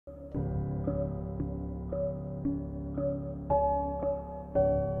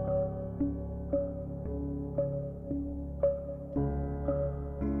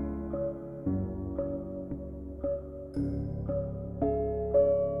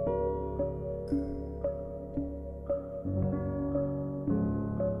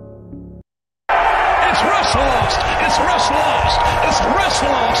It's Russ Lost. It's Russ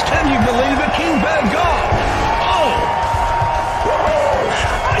Lost. Can you believe it? King Bad God. Oh.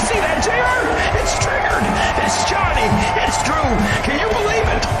 I see that, JR. It's triggered. It's Johnny. It's Drew. Can you believe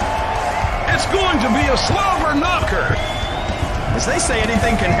it? It's going to be a slobber knocker. As they say,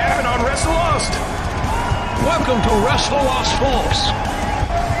 anything can happen on Wrestle Lost. Welcome to Wrestle Lost, folks.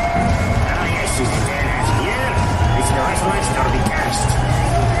 Ah, yes, it's the dance here. It's the Wrestle Story Cast.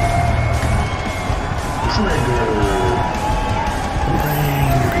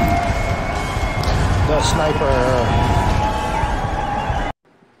 The sniper.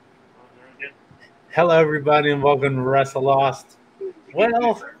 Hello, everybody, and welcome to Wrestle Lost.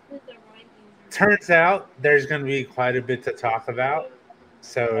 Well, turns out there's going to be quite a bit to talk about.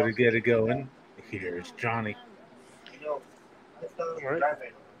 So to get it going, here's Johnny. All right.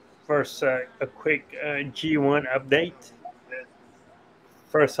 First, a quick G1 update.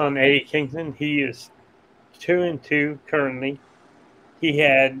 First on Eddie Kingston, he is 2-2 currently. He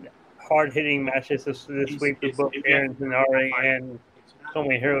had hard-hitting matches this week with both Aaron Henare and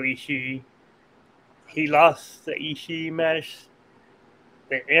Tomohiro Ishii. He lost the Ishii match.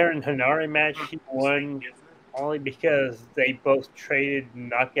 The Aaron Henare match he won only because they both traded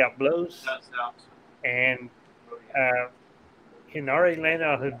knockout blows. And Henare landed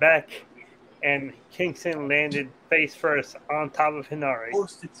on his back, and Kingston landed face first on top of Henare.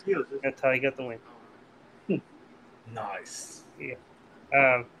 That's how he got the win. Nice.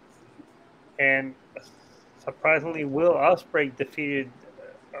 Yeah. And surprisingly, Will Ospreay defeated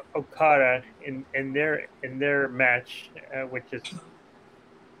Okada in their match, which is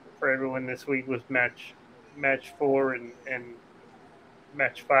for everyone this week was match 4 and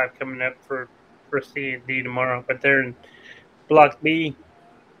match 5 coming up for C&D tomorrow. But they're in Block B.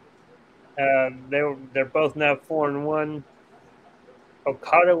 They're both now 4-1.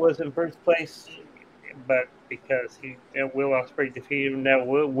 Okada was in first place, but because Will Ospreay defeated him, now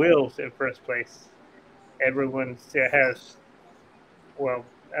Will's in first place. Everyone still has, well,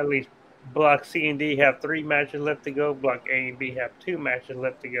 at least Block C and D have 3 matches left to go. Block A and B have 2 matches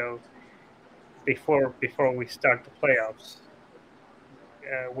left to go before we start the playoffs,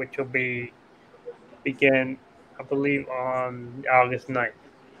 which will begin, I believe, on August 9th.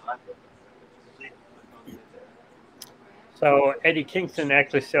 So Eddie Kingston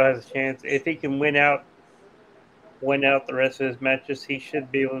actually still has a chance. If he can win out the rest of his matches, he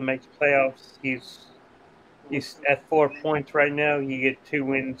should be able to make the playoffs. He's at 4 points right now. You get 2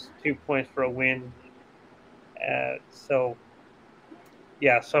 wins, 2 points for a win. So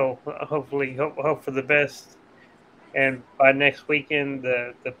hopefully hope for the best. And by next weekend,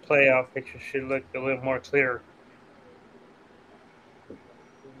 the playoff picture should look a little more clear.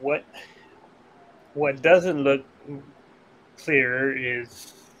 What doesn't look clear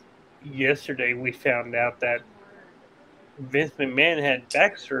is yesterday we found out that Vince McMahon had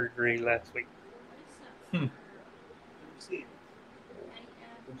back surgery last week.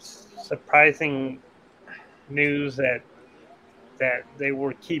 Surprising news that they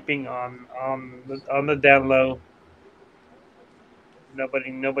were keeping on the down low.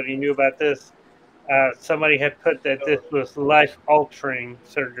 Nobody knew about this. Somebody had put that this was life-altering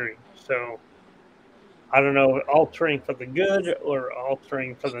surgery. So I don't know, altering for the good or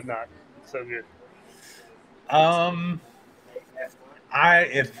altering for the not so good.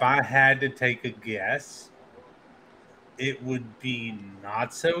 If I had to take a guess, it would be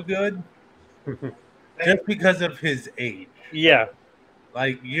not so good, just because of his age. Yeah,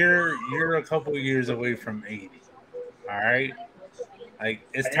 like you're a couple years away from 80. All right, like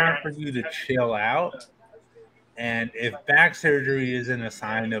it's time for you to chill out. And if back surgery isn't a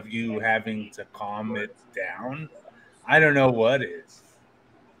sign of you having to calm it down, I don't know what is.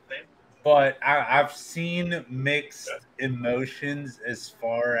 But I've seen mixed emotions as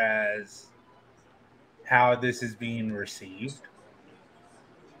far as how this is being received.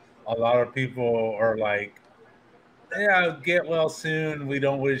 A lot of people are like, yeah, get well soon. We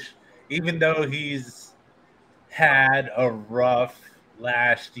don't wish, even though he's had a rough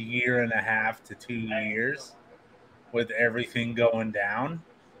last year and a half to 2 years with everything going down.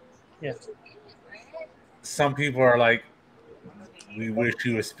 yes. Some people are like, we wish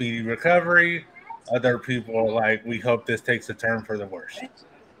you a speedy recovery. Other people are like, we hope this takes a turn for the worse.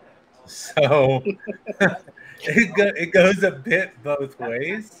 So it goes a bit both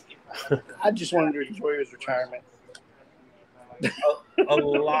ways. I just wanted to enjoy his retirement. A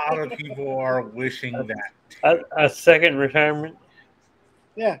lot of people are wishing that. A second retirement?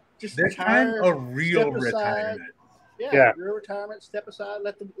 Yeah, just this retire, time a real step aside. retirement. Yeah, real retirement. Step aside.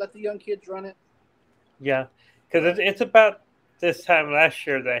 Let the young kids run it. Yeah, because it's about this time last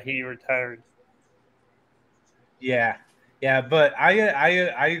year that he retired. Yeah, yeah, but I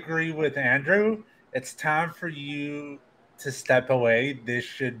agree with Andrew. It's time for you to step away. This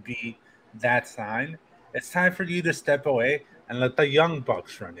should be that sign. It's time for you to step away and let the young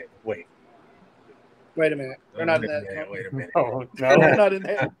bucks run it. Wait a minute. They're not in that. Wait a minute. Oh They're no, not in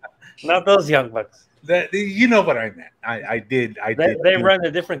that. not those young bucks. You know what I meant. I did. They run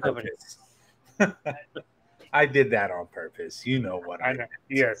a different company. I did that on purpose. You know what I I know. meant.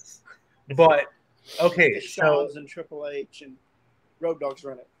 Yes. But okay, It's so Sean's and Triple H and Road Dogs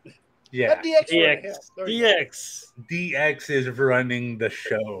run it. yeah, Let DX run it. DX. Hell, there you go. DX. DX is running the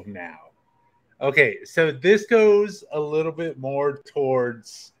show now. Okay, so this goes a little bit more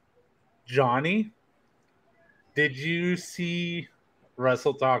towards Johnny. Did you see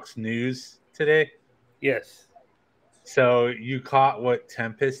Wrestle Talks news today? Yes. So you caught what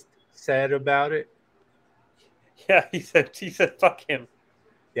Tempest said about it? Yeah, he said fuck him.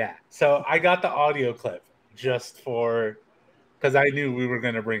 Yeah. So I got the audio clip just for because I knew we were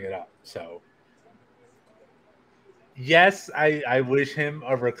going to bring it up. So yes, I wish him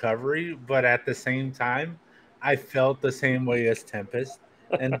a recovery, but at the same time, I felt the same way as Tempest,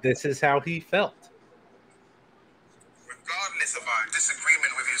 and this is how he felt. Regardless of our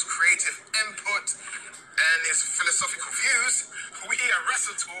disagreement with his creative input and his philosophical views, we at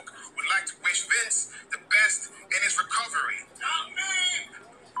Wrestle Talk would like to wish Vince the best in his recovery.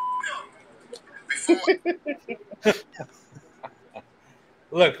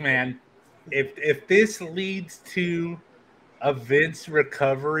 Look, man, if this leads to a Vince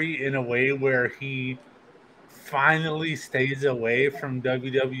recovery in a way where he finally stays away from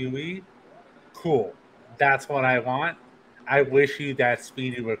WWE, cool. That's what I want. I wish you that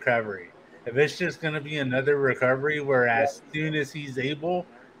speedy recovery. If it's just going to be another recovery where as soon as he's able,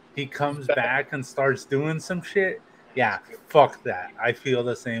 he comes back and starts doing some shit, yeah, fuck that. I feel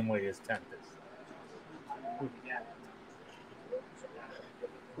the same way as Tempest.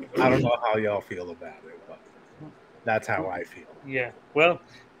 I don't know how y'all feel about it, but that's how I feel. Yeah. Well,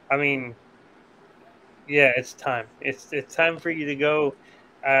 I mean, yeah, it's time. It's time for you to go.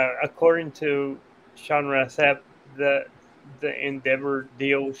 According to Sean Ross Sapp, the Endeavor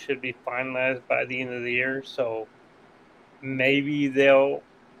deal should be finalized by the end of the year. So maybe they'll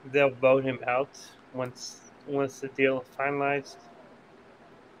vote him out once the deal is finalized.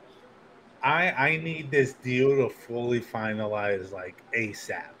 I need this deal to fully finalize like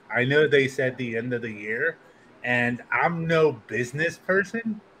ASAP. I know they said the end of the year, and I'm no business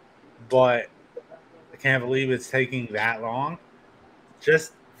person, but I can't believe it's taking that long.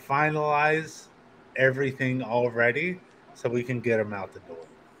 Just finalize everything already so we can get them out the door.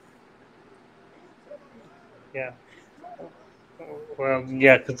 Yeah. Well,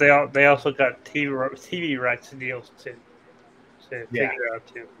 yeah, because they also got TV rights deals to Yeah. figure out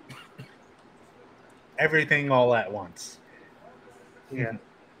too. Everything all at once. Yeah.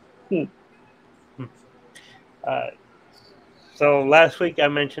 So last week I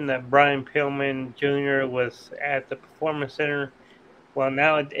mentioned that Brian Pillman Jr. was at the Performance Center. Well,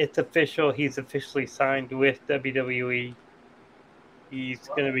 now it's official. He's officially signed with WWE. He's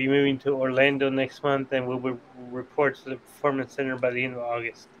going to be moving to Orlando next month and will report to the Performance Center by the end of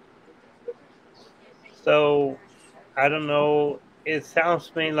August. So, I don't know. It sounds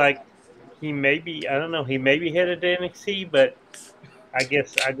to me like he may be headed to NXT, but I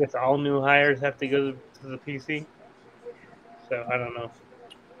guess all new hires have to go to the PC. So I don't know.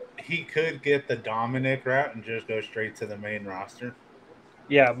 He could get the Dominic route and just go straight to the main roster.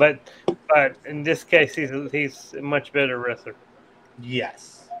 Yeah, but in this case, he's a much better wrestler.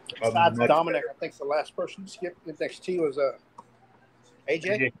 Yes. Besides Much Dominic, better. I think the last person to skip NXT was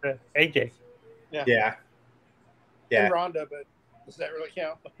AJ AJ. Yeah. and Ronda, but does that really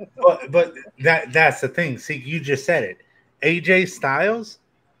count? But that's the thing. See, you just said it. AJ Styles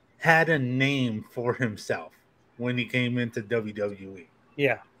had a name for himself when he came into WWE.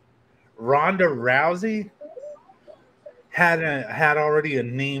 Yeah. Ronda Rousey had already a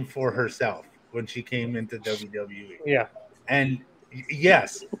name for herself when she came into WWE. Yeah. And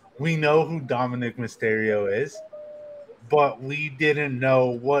yes, we know who Dominic Mysterio is, but we didn't know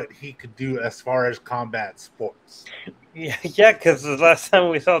what he could do as far as combat sports. Yeah, because the last time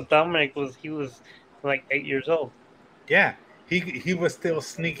we saw Dominic he was like 8 years old. Yeah, he was still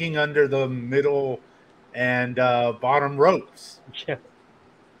sneaking under the middle and bottom ropes. Yeah.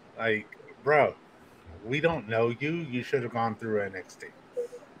 Like, bro, we don't know you. You should have gone through NXT.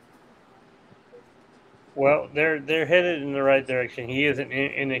 Well, they're headed in the right direction. He is an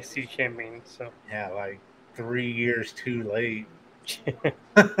NXT champion, so Yeah, like 3 years too late.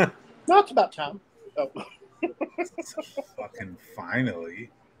 No, it's about time. Oh. Fucking finally.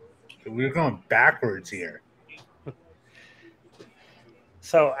 We're going backwards here.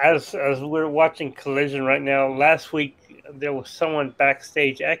 So as we're watching Collision right now, last week there was someone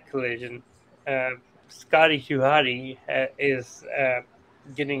backstage at Collision. Scotty Tuhati is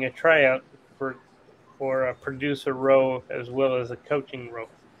getting a tryout for a producer role as well as a coaching role.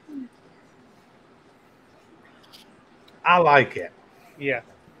 I like it. Yeah,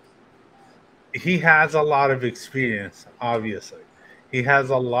 He has a lot of experience, obviously. He has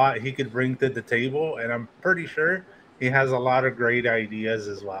a lot he could bring to the table, and I'm pretty sure he has a lot of great ideas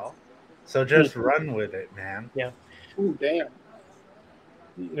as well. So just run with it, man. yeah. Ooh, damn.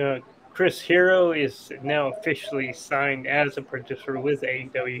 Chris Hero is now officially signed as a producer with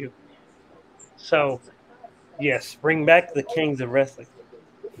AEW. So yes, bring back the Kings of Wrestling,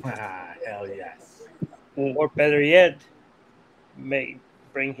 Ah, hell yes. or better yet, may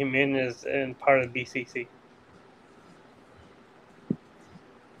bring him in as part of BCC.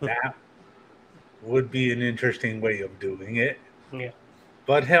 That would be an interesting way of doing it. Yeah.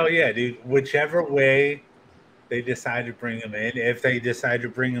 But hell yeah, dude. Whichever way they decide to bring him in, if they decide to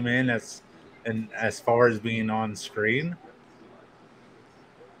bring him in as far as being on screen,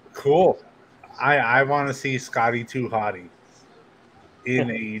 cool. I want to see Scotty Too Hottie in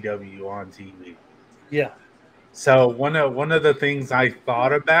AEW on TV. Yeah. So one of the things I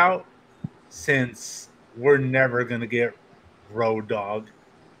thought about, since we're never gonna get Road Dogg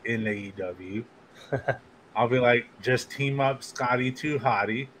in AEW, I'll be like, just team up Scotty Too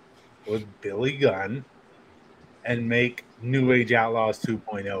Hottie with Billy Gunn and make New Age Outlaws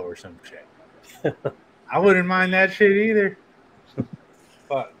 2.0 or some shit. I wouldn't mind that shit either.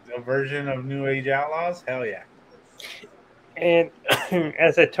 But a version of New Age Outlaws, hell yeah. And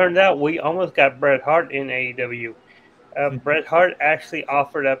as it turned out, we almost got Bret Hart in AEW. Bret Hart actually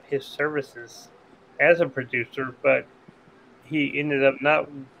offered up his services as a producer, but he ended up not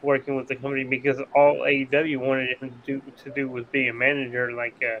working with the company because all AEW wanted him to do was be a manager.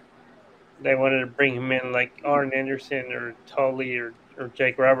 Like they wanted to bring him in like Arn Anderson or Tully or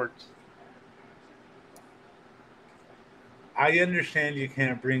Jake Roberts. I understand you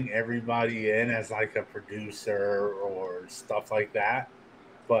can't bring everybody in as like a producer or stuff like that,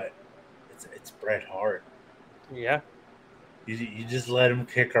 but it's Bret Hart. Yeah. You just let him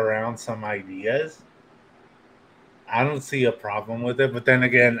kick around some ideas. I don't see a problem with it, but then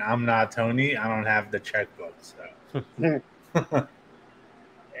again, I'm not Tony. I don't have the checkbook, so.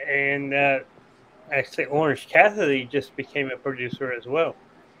 And actually, Orange Cassidy just became a producer as well,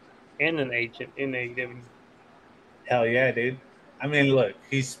 and an agent in AEW. Hell yeah, dude. I mean, look,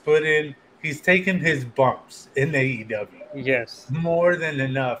 he's taken his bumps in AEW. Yes. More than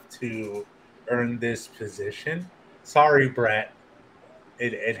enough to earn this position. Sorry, Brett.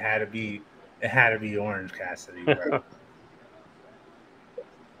 It had to be Orange Cassidy, bro.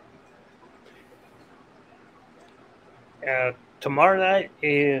 Tomorrow night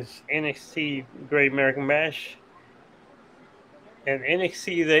is NXT Great American Bash, and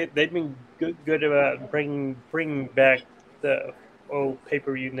NXT they've been good about bringing back the old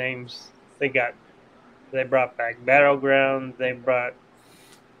pay-per-view names they got. They brought back Battleground. They brought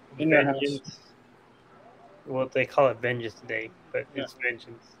In Your Vengeance. Well, they call it Vengeance Day, but it's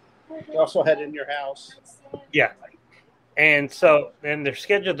Vengeance. They also had In Your House. Yeah. And they're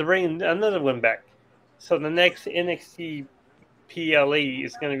scheduled to bring another one back. So the next NXT PLE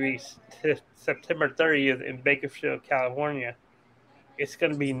is going to be September 30th in Bakersfield, California. It's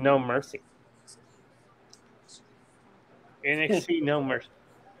going to be No Mercy. NXT No Mercy.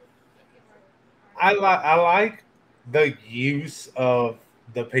 I like the use of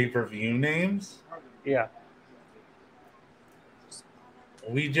the pay-per-view names. Yeah.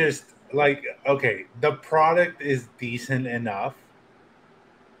 We just okay, the product is decent enough,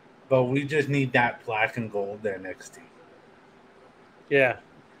 but we just need that black and gold NXT. Yeah.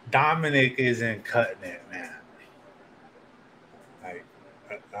 Dominic isn't cutting it, man.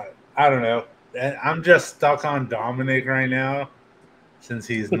 I don't know. I'm just stuck on Dominic right now since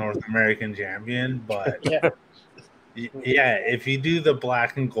he's North American champion. But yeah, if you do the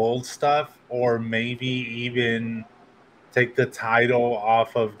black and gold stuff, or maybe even take the title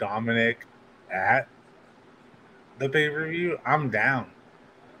off of Dominic at the pay-per-view, I'm down.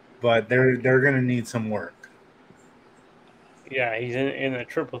 But they're gonna need some work. Yeah, he's in a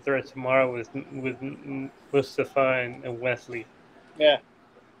triple threat tomorrow with Mustafa and Wesley. Yeah.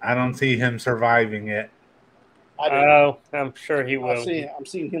 I don't see him surviving it. Oh, I'm sure he will. I'm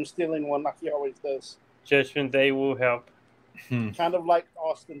seeing him stealing one like he always does. Judgment Day will help. Kind of like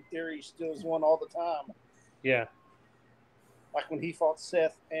Austin Theory steals one all the time. Yeah. Like when he fought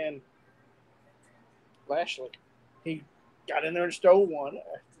Seth and Lashley. He got in there and stole one.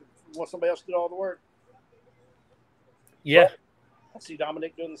 Somebody else did all the work. Yeah. I see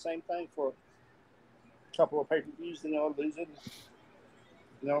Dominic doing the same thing for a couple of pay-per-views, lose it.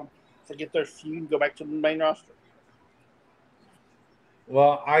 Forget their feud and go back to the main roster.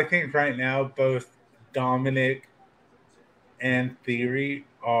 Well, I think right now both Dominic and Theory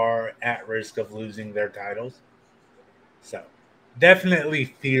are at risk of losing their titles. So definitely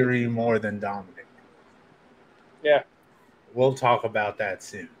Theory more than Dominic. Yeah. We'll talk about that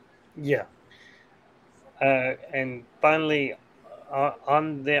soon. Yeah. And finally,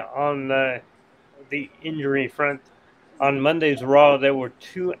 on the injury front, on Monday's Raw, there were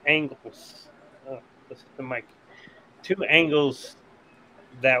two angles. Listen to Mike. Two angles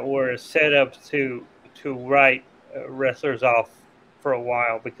that were set up to write wrestlers off for a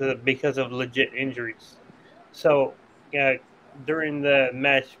while because of legit injuries. So, during the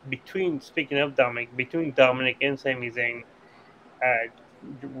match between Dominic and Sami Zayn,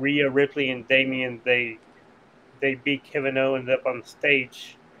 Rhea Ripley and Damian, they beat Kevin Owens up on the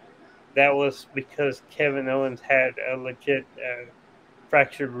stage. That was because Kevin Owens had a legit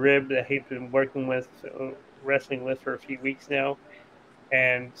fractured rib that he's been wrestling with for a few weeks now.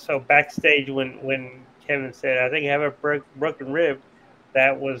 And so backstage, when Kevin said, "I think I have a broken rib,"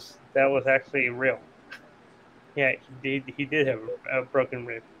 that was actually real. Yeah, he did have a broken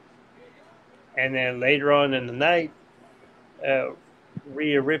rib. And then later on in the night,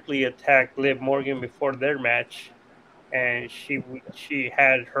 Rhea Ripley attacked Liv Morgan before their match, and she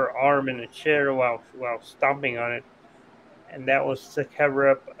had her arm in a chair while stomping on it, and that was to cover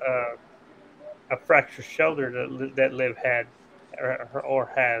up a fractured shoulder that Liv had or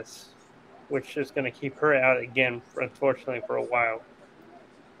has, which is going to keep her out again, unfortunately, for a while.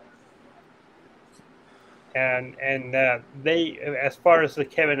 And they, as far as the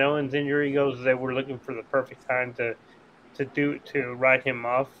Kevin Owens injury goes, they were looking for the perfect time to write him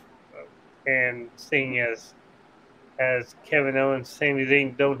off, and seeing as Kevin Owens, Sami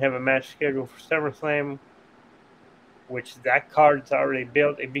Zayn don't have a match scheduled for SummerSlam, which that card's already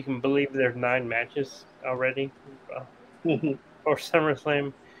built. If you can believe, there's 9 matches already for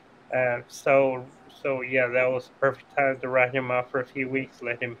SummerSlam. So yeah, that was the perfect time to write him off for a few weeks,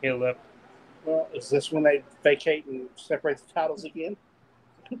 let him heal up. Well, is this when they vacate and separate the titles again?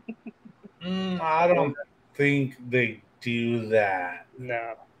 I don't think they do that.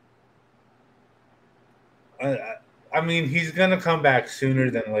 No. I mean, he's gonna come back sooner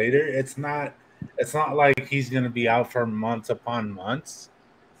than later. It's not like he's gonna be out for months upon months.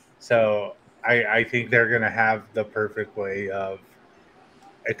 So I think they're gonna have the perfect way of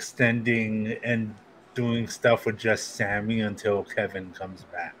extending and doing stuff with just Sammy until Kevin comes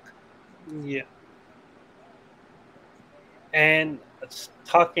back. Yeah. And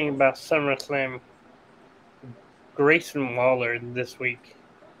talking about SummerSlam, Grayson Waller this week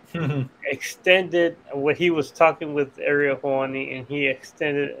extended what he was talking with Ariel Helwani, and he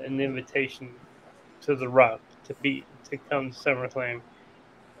extended an invitation to The Rock to come to SummerSlam.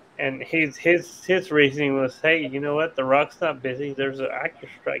 And his reasoning was, hey, you know what? The Rock's not busy. There's an actor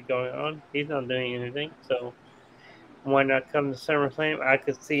strike going on. He's not doing anything. So why not come to SummerSlam? I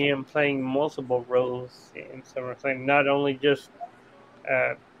could see him playing multiple roles in SummerSlam, not only just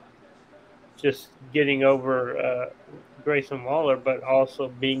getting over Grayson Waller, but also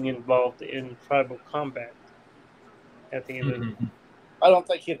being involved in tribal combat at the end of the day. I don't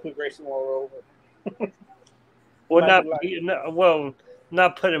think he'd put Grayson Waller over.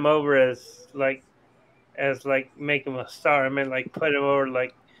 Not put him over as make him a star. I mean, like put him over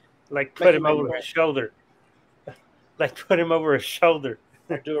put him over his shoulder. Like put him over his shoulder.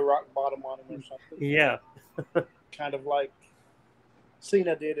 Or do a rock bottom on him or something. Yeah. Kind of like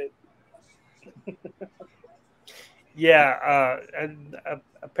Cena did it. Yeah.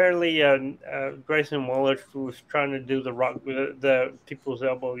 Apparently, Grayson Waller was trying to do the people's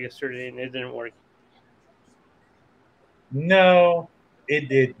elbow yesterday, and it didn't work. No, it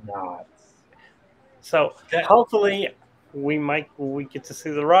did not. So hopefully we get to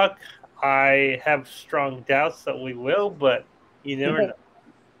see The Rock. I have strong doubts that we will, but you never know.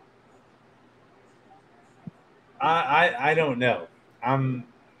 I don't know.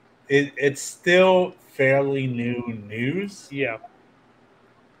 It's still fairly new news. Yeah.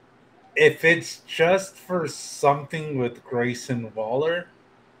 If it's just for something with Grayson Waller,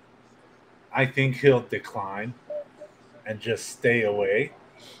 I think he'll decline and just stay away.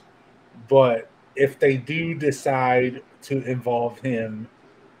 But if they do decide to involve him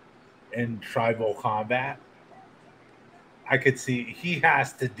in tribal combat, I could see he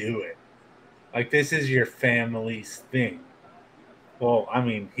has to do it. Like, this is your family's thing. Well, I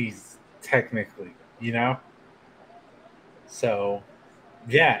mean, he's technically, So,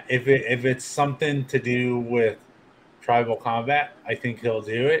 yeah, if it's something to do with Tribal Combat, I think he'll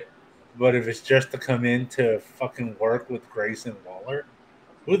do it. But if it's just to come in to fucking work with Grayson Waller,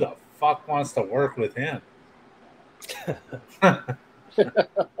 who the fuck wants to work with him? Yeah,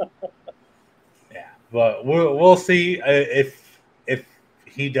 but we'll see if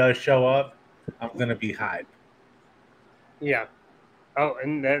he does show up. I'm gonna be hyped. Yeah. Oh,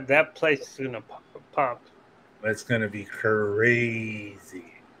 and that place is gonna pop. It's gonna be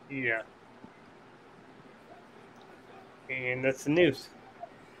crazy. Yeah. And that's the news.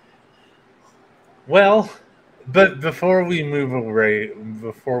 Well, but before we move away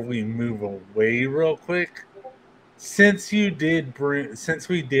real quick, since we did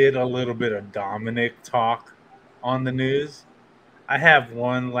a little bit of Dominic talk on the news, I have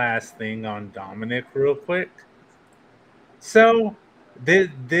one last thing on Dominic real quick. So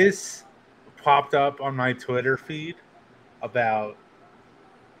this popped up on my Twitter feed about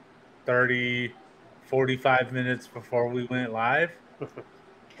 45 minutes before we went live.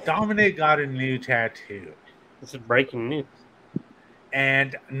 Dominic got a new tattoo. This is breaking news.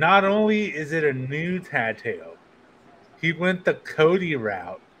 And not only is it a new tattoo, he went the Cody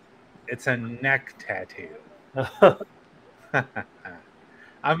route. It's a neck tattoo.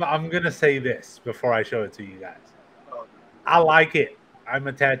 I'm gonna say this before I show it to you guys. I like it. I'm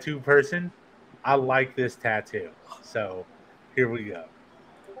a tattoo person. I like this tattoo. So here we go.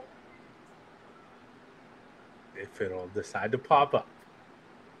 If it'll decide to pop up.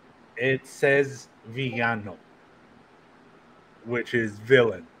 It says villano, which is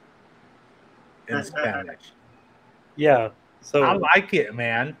villain in Spanish. Yeah. So I like it,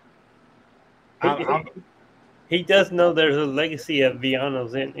 man. he does know there's a legacy of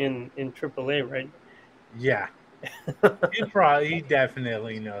villanos in AAA, right? Yeah. He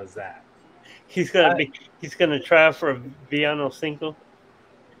definitely knows that. He's gonna try for a villano single.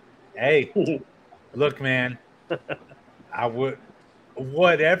 Hey, look, man. I would.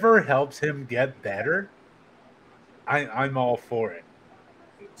 Whatever helps him get better, I'm all for it.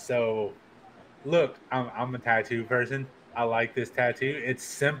 So, look, I'm a tattoo person. I like this tattoo. It's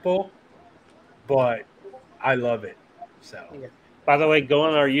simple, but I love it. So, yeah. By the way, go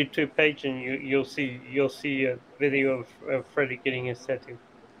on our YouTube page and you'll see a video of Freddie getting his tattoo.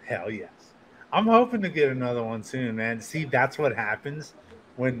 Hell yes. I'm hoping to get another one soon, man. See, that's what happens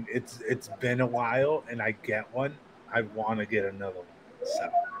when it's been a while and I get one. I want to get another one.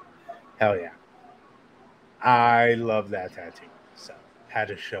 So, hell yeah. I love that tattoo. So, had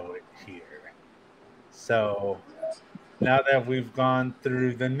to show it here. So, now that we've gone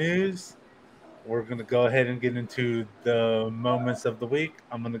through the news, we're going to go ahead and get into the moments of the week.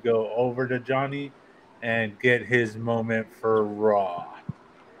 I'm going to go over to Johnny and get his moment for Raw,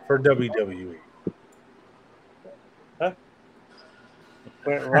 for WWE. Huh?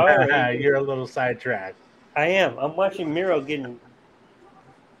 Raw, you're a little sidetracked. I am. I'm watching Miro getting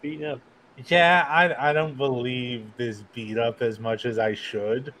beaten up. Yeah, I don't believe this beat up as much as I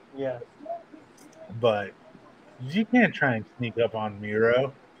should. Yeah. But you can't try and sneak up on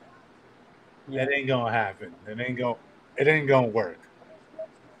Miro. Yeah. It ain't gonna happen. It ain't gonna work.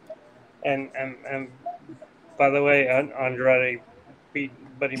 And by the way, Andrade beat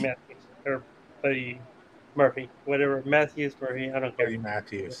Buddy Matthews or Buddy Murphy, whatever Matthews Murphy. I don't care. Buddy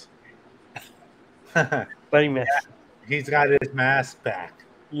Matthews. Buddy Matthews. Yeah, he's got his mask back.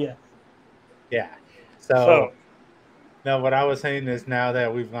 Yeah. Yeah. So now what I was saying is now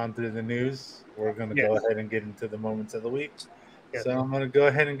that we've gone through the news, we're going to go ahead and get into the moments of the week. Yes. So I'm going to go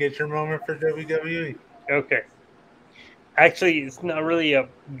ahead and get your moment for WWE. Okay. Actually, it's not really a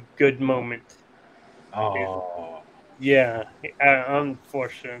good moment. Oh. Yeah.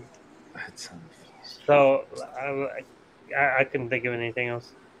 Unfortunate. That's unfortunate. So I couldn't think of anything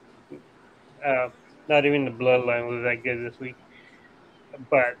else. Not even the Bloodline was that good this week.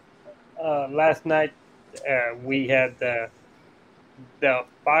 But last night we had the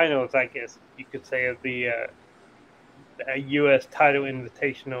finals, I guess you could say, of the U.S. title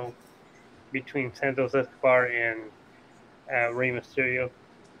invitational between Santos Escobar and Rey Mysterio.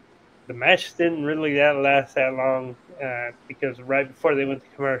 The match didn't really last that long because right before they went to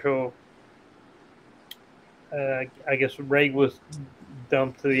commercial, I guess Rey was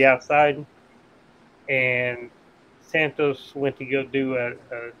dumped to the outside, and Santos went to go do a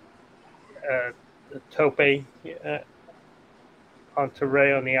tope onto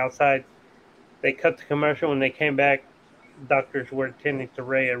Rey on the outside. They cut the commercial. When they came back, doctors were attending to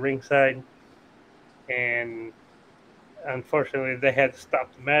Rey at ringside, and unfortunately they had to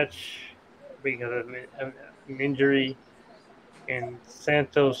stop the match because of an injury. And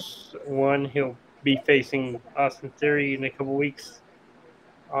Santos won. He'll be facing Austin Theory in a couple weeks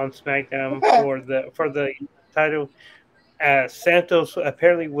on SmackDown for the title. Santos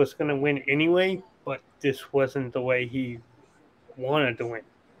apparently was going to win anyway, but this wasn't the way he wanted to win.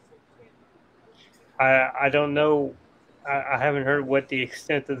 I don't know. I haven't heard what the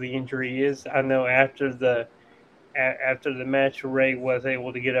extent of the injury is. I know after the match, Ray was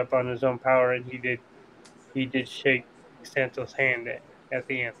able to get up on his own power, and he did shake Santos' hand at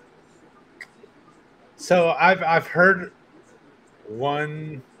the end. So I've heard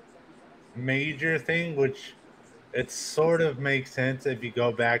one major thing, which it sort of makes sense if you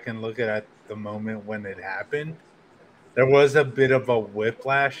go back and look at the moment when it happened. There was a bit of a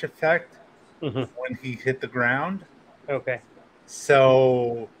whiplash effect when he hit the ground. Okay.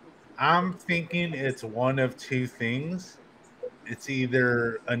 So I'm thinking it's one of two things. It's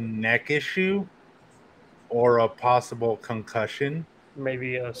either a neck issue or a possible concussion.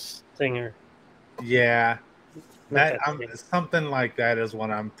 Maybe a stinger. Yeah. Something like that is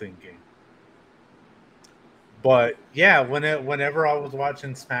what I'm thinking. But yeah, whenever I was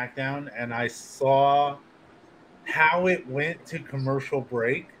watching SmackDown and I saw how it went to commercial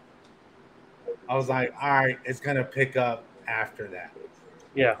break, I was like, all right, it's gonna pick up after that.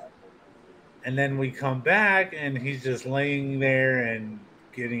 Yeah. And then we come back and he's just laying there and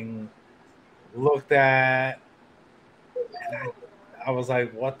getting looked at. And I was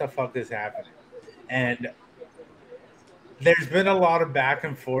like, what the fuck is happening? And there's been a lot of back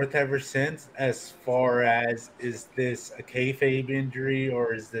and forth ever since as far as, is this a kayfabe injury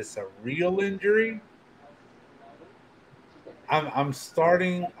or is this a real injury? I'm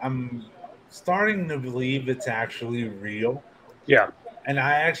starting to believe it's actually real. Yeah. And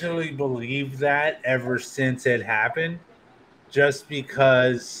I actually believe that ever since it happened, just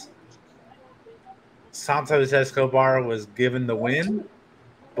because Santos Escobar was given the win,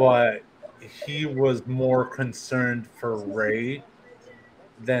 but he was more concerned for Ray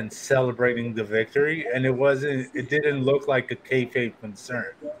than celebrating the victory. And it didn't look like a kayfabe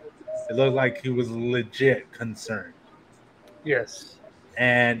concern. It looked like he was legit concerned. Yes.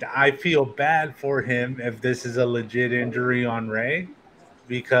 And I feel bad for him if this is a legit injury on Ray,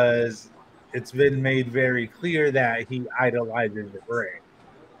 because it's been made very clear that he idolizes Ray.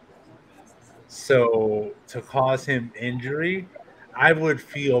 So to cause him injury, I would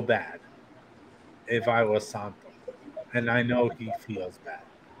feel bad if I was Santos. And I know he feels bad.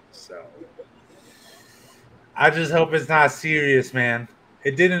 So I just hope it's not serious, man.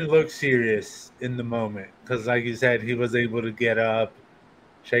 It didn't look serious in the moment because, like you said, he was able to get up,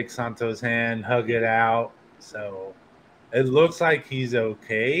 shake Santos' hand, hug it out. So it looks like he's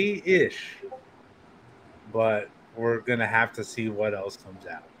okay-ish. But we're going to have to see what else comes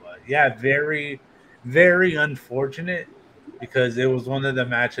out. But yeah, very, very unfortunate because it was one of the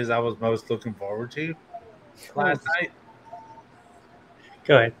matches I was most looking forward to last night.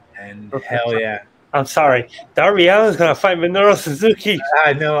 Go ahead. And hell yeah. I'm sorry. Darby Allin's going to fight Minoru Suzuki.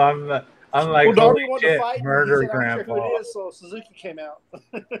 I know. I'm like, well, Darby wanted to fight. Murder he said, grandpa. I don't care who it is, so Suzuki came out.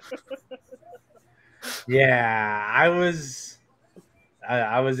 Yeah, I was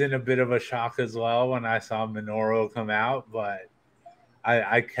in a bit of a shock as well when I saw Minoru come out, but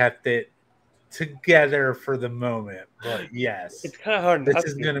I kept it together for the moment. But yes, it's kind of hard. This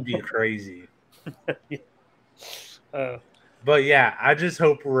is going to be crazy. Yeah. But yeah, I just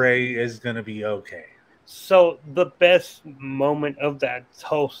hope Ray is going to be okay. So the best moment of that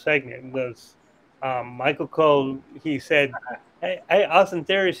whole segment was Michael Cole. He said, "Hey, Austin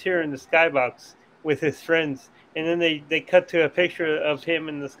Theory's here in the skybox with his friends," and then they cut to a picture of him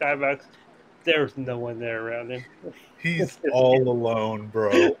in the skybox. There's no one there around him. He's all alone,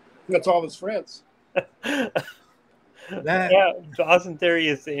 bro. That's all his friends. Yeah, Austin Theory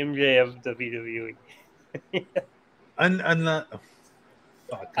is the MJ of WWE. I don't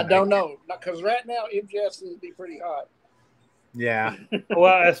know, because right now MJF seems to be pretty hot. Yeah.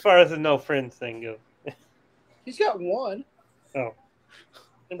 Well, as far as the no friends thing goes, he's got one. Oh,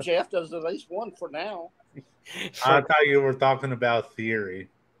 MJF does at least one for now. I thought you were talking about Theory.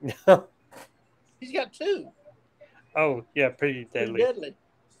 No. He's got two. Oh yeah, pretty deadly. Pretty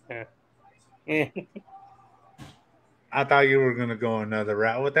deadly. Yeah. I thought you were going to go another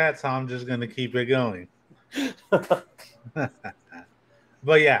route with that, so I'm just going to keep it going.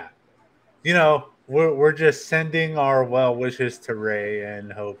 But yeah, you know, we're just sending our well wishes to Ray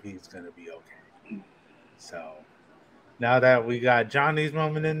and hope he's going to be okay. So now that we got Johnny's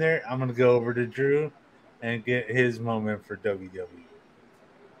moment in there, I'm going to go over to Drew and get his moment for WWE.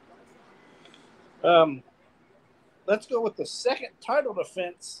 Let's go with the second title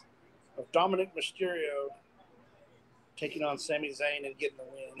defense of Dominic Mysterio taking on Sami Zayn and getting the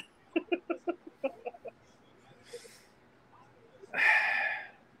win.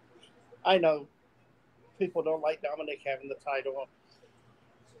 I know people don't like Dominic having the title.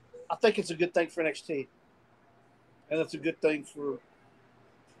 I think it's a good thing for NXT. And it's a good thing for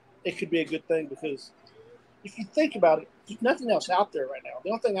 – it could be a good thing because if you think about it, there's nothing else out there right now. The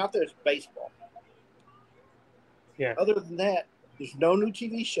only thing out there is baseball. Yeah. Other than that, there's no new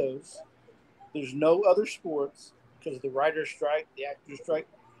TV shows. There's no other sports because of the writer's strike, the actor's strike.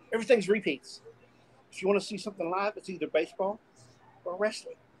 Everything's repeats. If you want to see something live, it's either baseball or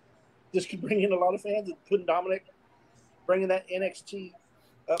wrestling. This could bring in a lot of fans and putting Dominic, bringing that NXT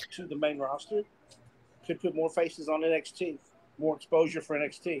up to the main roster. Could put more faces on NXT, more exposure for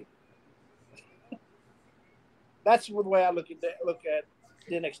NXT. That's the way I look at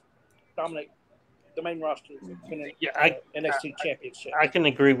the NXT Dominic, the main roster, NXT Championship. I can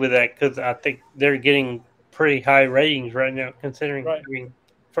agree with that because I think they're getting pretty high ratings right now, considering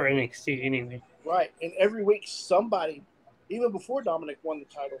for NXT anyway. Right, and every week somebody, even before Dominic won the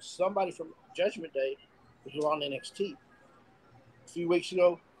title, somebody from Judgment Day was on NXT. A few weeks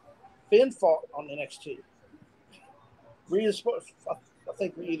ago, Finn fought on NXT. I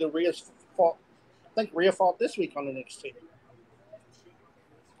think Rhea fought this week on NXT.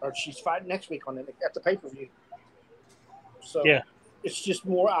 Or she's fighting next week at the pay-per-view. So it's just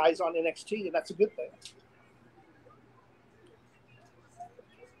more eyes on NXT, and that's a good thing.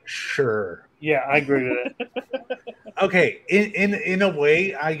 Sure. Yeah, I agree with that. Okay, in a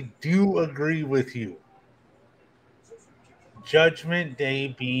way, I do agree with you. Judgment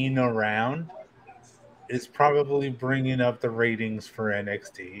Day being around is probably bringing up the ratings for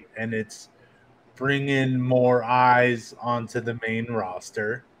NXT, and it's bringing more eyes onto the main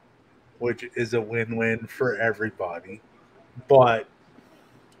roster, which is a win-win for everybody. But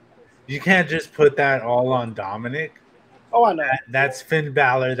you can't just put that all on Dominic. Oh, I know. That's Finn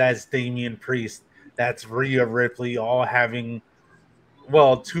Balor, that's Damian Priest, that's Rhea Ripley, all having,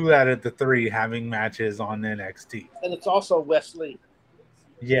 well, 2 out of the 3 having matches on NXT. And it's also Wesley.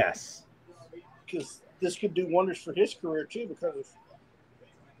 Yes. Because this could do wonders for his career, too, because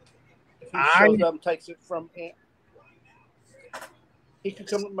if he shows up and takes it from him, he could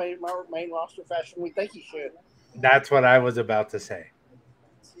come to main roster fashion. We think he should. That's what I was about to say.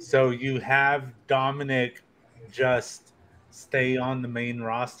 So you have Dominic just stay on the main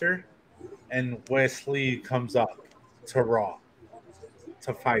roster, and Wesley comes up to Raw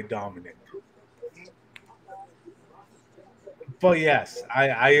to fight Dominic. But yes,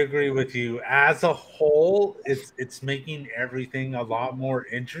 I agree with you. As a whole, it's making everything a lot more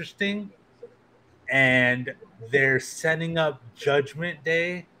interesting, and they're setting up Judgment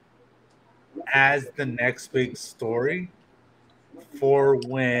Day as the next big story for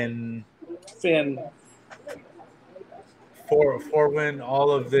when Finn. For when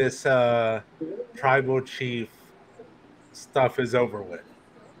all of this tribal chief stuff is over with,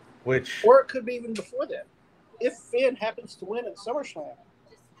 or it could be even before that. If Finn happens to win at SummerSlam,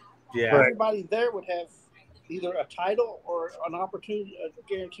 everybody there would have either a title or an opportunity, a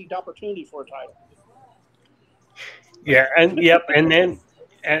guaranteed opportunity for a title. Yeah,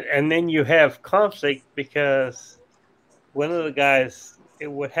 and then you have conflict because one of the guys it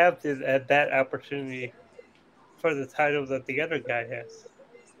would have to at that opportunity for the title that the other guy has.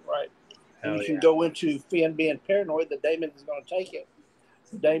 Right. And you can go into Finn being paranoid that Damien is going to take it.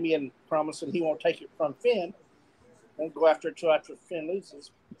 Damien promising he won't take it from Finn. Won't go after it until after Finn loses.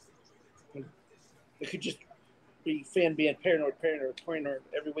 It could just be Finn being paranoid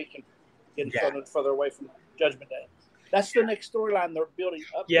every week and getting further away from Judgment Day. That's the next storyline they're building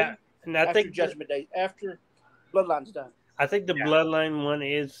up. Yeah, and I think Judgment Day, after Bloodline's done. I think the Bloodline one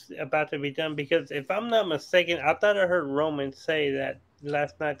is about to be done because if I'm not mistaken, I thought I heard Roman say that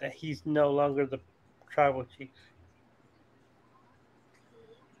last night that he's no longer the tribal chief.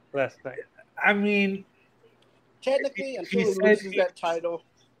 Last night. I mean, technically, until he loses that title,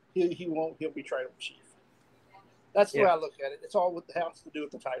 he'll be tribal chief. That's the way I look at it. It's all what has to do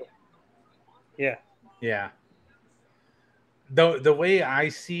with the title. Yeah. Yeah. The way I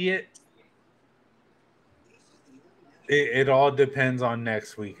see it, it all depends on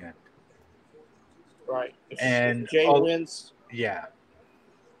next weekend. Right. And if Jay wins. Yeah.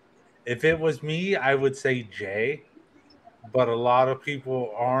 If it was me, I would say Jay. But a lot of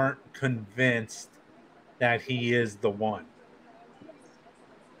people aren't convinced that he is the one.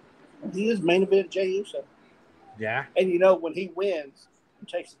 He is main event Jay Uso. Yeah. And when he wins and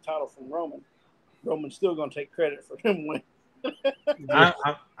takes the title from Roman's still going to take credit for him winning.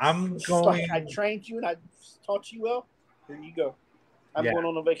 I'm going. I trained you and I taught you well. Here you go. I'm going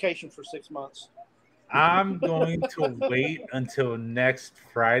on a vacation for 6 months. I'm going to wait until next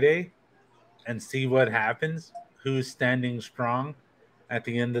Friday and see what happens. Who's standing strong at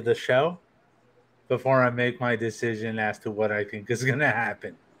the end of the show before I make my decision as to what I think is going to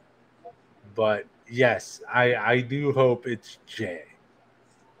happen. But yes, I do hope it's Jay.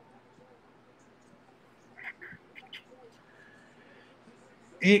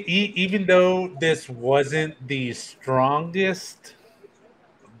 Even though this wasn't the strongest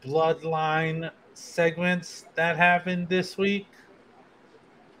bloodline segments that happened this week,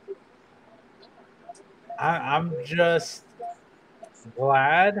 I'm just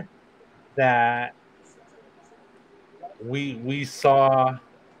glad that we saw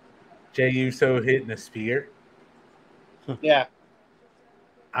Jey Uso hitting a spear. Yeah.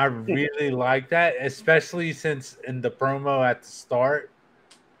 I really like that, especially since in the promo at the start,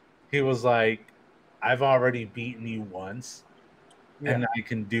 he was like, I've already beaten you once, and I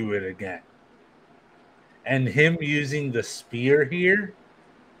can do it again. And him using the spear here,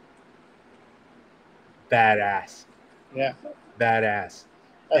 badass. Yeah. Badass.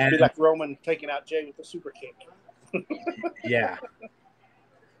 That'd be like Roman taking out Jay with a super kick. Yeah.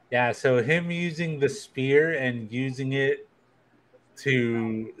 Yeah, so him using the spear and using it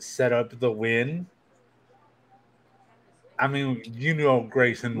to set up the win. I mean, you know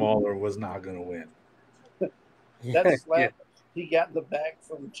Grayson Waller was not going to win. That slap he got in the back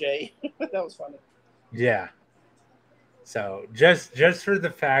from Jay. That was funny. Yeah. So just for the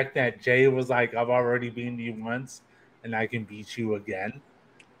fact that Jay was like, I've already beaten you once and I can beat you again.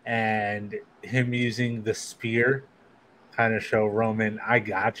 And him using the spear kind of show Roman, I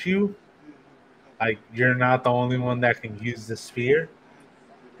got you. Like, you're not the only one that can use the spear.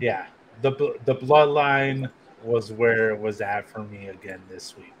 Yeah. The bloodline was where it was at for me again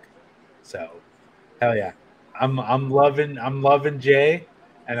this week. So hell yeah. I'm loving Jay,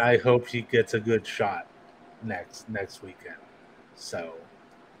 and I hope he gets a good shot next weekend. So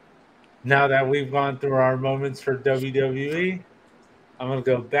now that we've gone through our moments for WWE, I'm gonna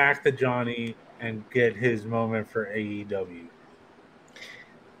go back to Johnny and get his moment for AEW.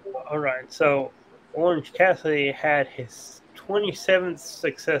 All right, so Orange Cassidy had his 27th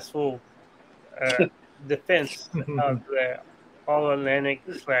successful defense of the All-Atlantic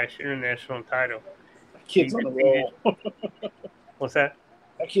 / International title. That kid's on a roll. What's that?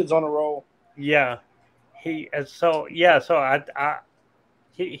 That kid's on a roll. Yeah, he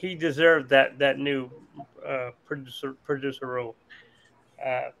deserved that new producer role.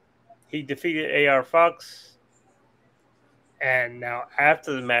 He defeated AR Fox, and now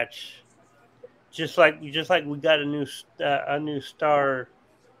after the match, just like we got a new star,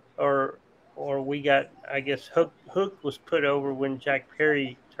 or we got, I guess, Hook was put over when Jack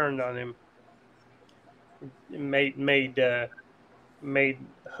Perry turned on him. Made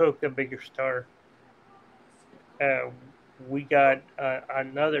Hook a bigger star. We got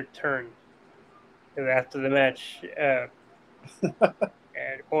another turn after the match.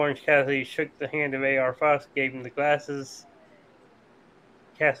 And Orange Cassidy shook the hand of AR Fox, gave him the glasses.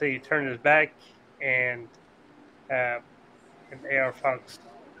 Cassidy turned his back, and AR Fox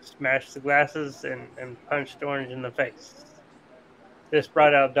smashed the glasses and punched Orange in the face. This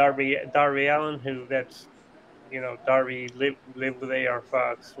brought out Darby Allin, who Darby lived with AR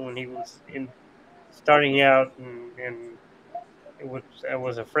Fox when he was starting out, and it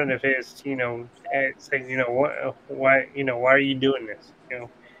was a friend of his, saying, why are you doing this?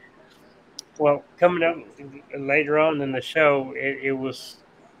 Well, coming up later on in the show, it was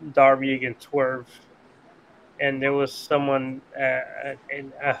Darby against Swerve, and there was someone, a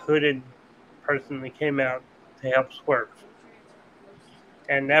hooded person that came out to help Swerve,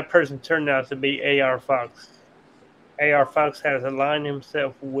 and that person turned out to be AR Fox. AR Fox has aligned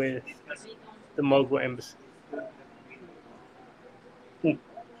himself with the Mogul Embassy.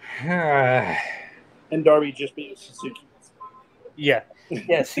 And Darby just beat Suzuki. Yeah.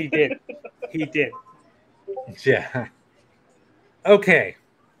 Yes, he did. He did. Yeah. Okay.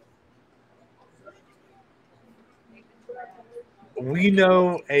 We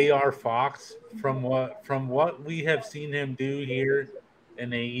know AR Fox from what we have seen him do here in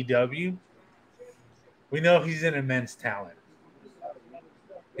AEW. We know he's an immense talent.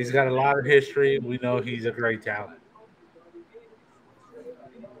 He's got a lot of history. We know he's a great talent.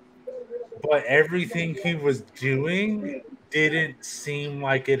 But everything he was doing didn't seem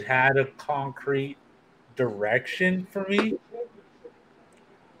like it had a concrete direction for me.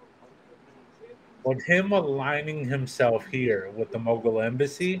 But him aligning himself here with the Mogul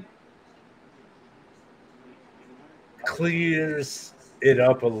Embassy clears it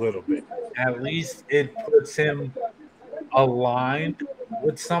up a little bit. At least it puts him aligned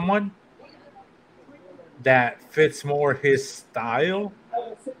with someone that fits more his style.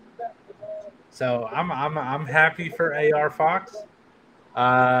 So I'm happy for AR Fox.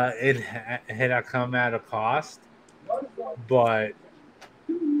 It had come at a cost, but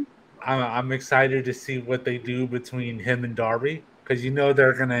I'm excited to see what they do between him and Darby because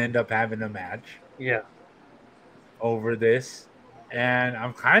they're gonna end up having a match Yeah. over this, and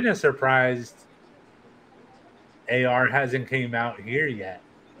I'm kind of surprised AR hasn't came out here yet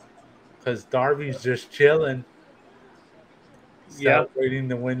because Darby's just chilling, Yeah. celebrating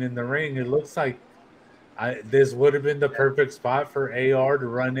the win in the ring. It looks like this would have been the perfect spot for AR to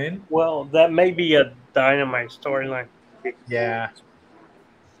run in. Well, that may be a Dynamite storyline. Yeah.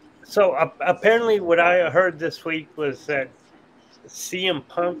 So apparently, what I heard this week was that CM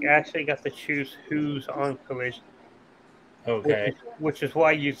Punk actually got to choose who's on Collision, Okay. which is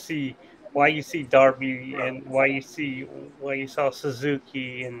why you see Darby and why you saw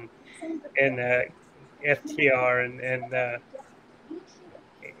Suzuki and FTR and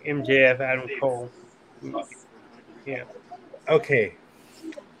MJF, Adam Cole. Yeah. Okay.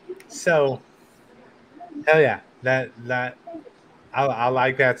 So, hell yeah, that I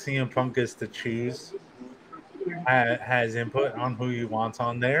like that CM Punk is to choose, has input on who he wants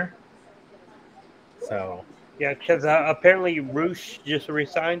on there. So Yeah, because apparently Roosh just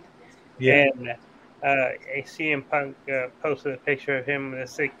resigned, yeah, and CM Punk posted a picture of him that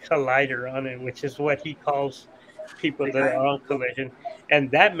said Collider on it, which is what he calls people that are on Collision,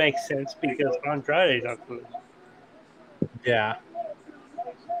 and that makes sense because Andrade's on Collision. yeah.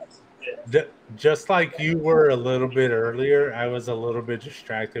 Just like you were a little bit earlier, I was a little bit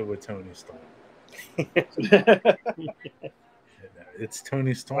distracted with Tony Storm. It's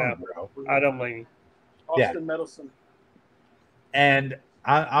Tony Storm, bro. I don't blame you. Austin Medelson. And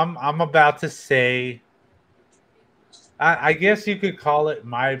I'm about to say, I guess you could call it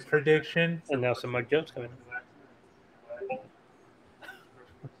my prediction. And Nelson Mike Jones coming.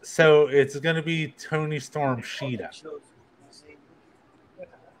 So it's gonna be Tony Storm Sheeta,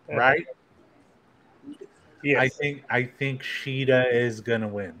 right? Yes. I think Sheeta is gonna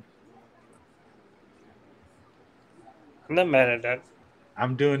win. I'm not mad at that.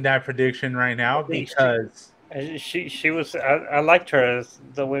 I'm doing that prediction right now because she was I liked her as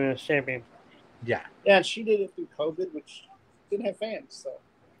the women's champion. Yeah, and she did it through COVID, which didn't have fans. So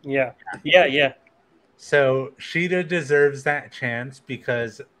yeah. So Sheeta deserves that chance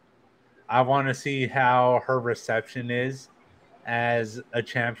because I want to see how her reception is as a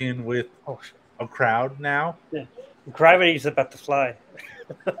champion with a crowd now. Yeah. Gravity's about to fly.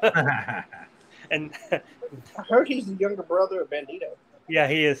 And I heard he's the younger brother of Bandito. Yeah,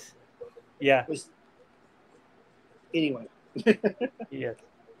 he is. Yeah. Anyway. Yeah.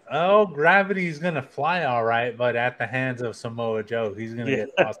 Oh, Gravity's gonna fly all right, but at the hands of Samoa Joe, he's gonna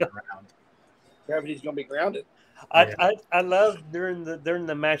get tossed around. Gravity's gonna be grounded. I love during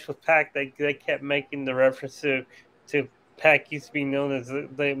the match with Pac, they kept making the reference to Pac used to be known as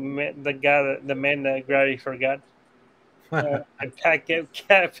the man that Gravity forgot. And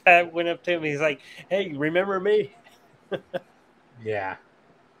Pat went up to him. He's like, "Hey, remember me?" Yeah.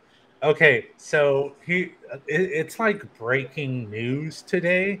 Okay, so it's like breaking news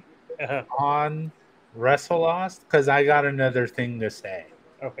today on WrestleLost because I got another thing to say.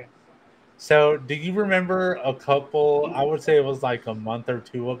 Okay. So, do you remember a couple? I would say it was like a month or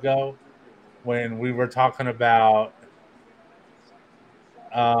two ago when we were talking about,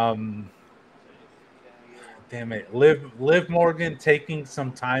 damn it, Liv Morgan taking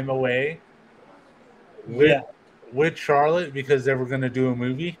some time away with Charlotte because they were going to do a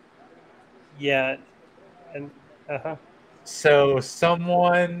movie. Yeah, and So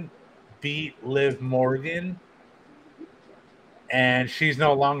someone beat Liv Morgan, and she's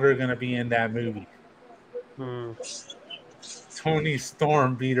no longer going to be in that movie. Tony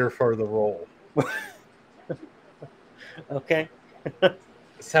Storm beat her for the role. Okay.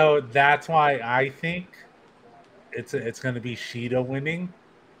 So that's why I think it's going to be Sheeta winning.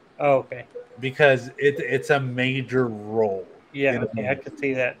 Oh, okay. Because it's a major role. Yeah, okay, I could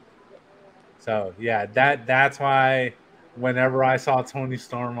see that. So yeah, that's why whenever I saw Tony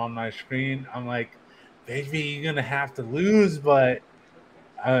Storm on my screen, I'm like, baby, you're gonna have to lose, but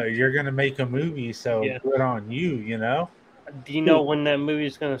you're gonna make a movie, so good on you, you know. Do you know when that movie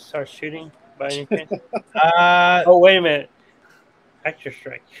is gonna start shooting by any chance? Oh, wait a minute, actor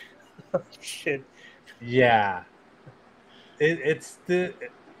strike. Shit. Yeah, it's the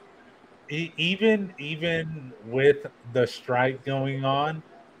even with the strike going on.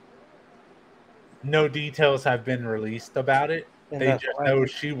 No details have been released about it. And they just know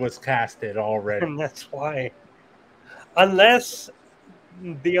she was casted already. And that's why. Unless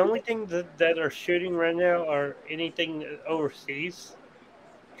the only thing that are shooting right now are anything overseas.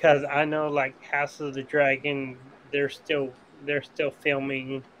 Because I know like House of the Dragon, they're still they're still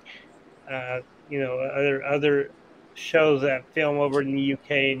filming. Other shows that film over in the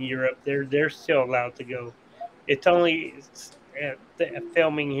UK and Europe, they're still allowed to go. It's only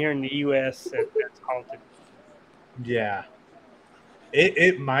filming here in the US that's halted. Yeah.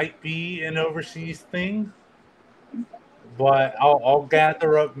 It might be an overseas thing, but I'll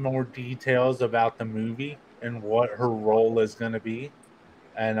gather up more details about the movie and what her role is going to be,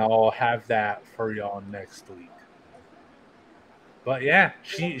 and I'll have that for y'all next week. But yeah,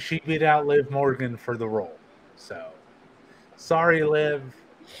 she beat out Liv Morgan for the role. So sorry, Liv.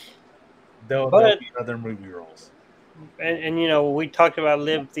 There'll be other movie roles. And we talked about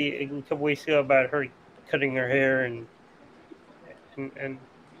Liv a couple weeks ago about her cutting her hair and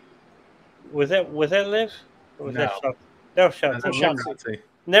was that Liv? Or was that Shotzi? That was Shotzi.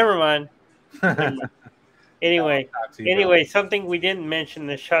 Never mind. Anyway, something we didn't mention: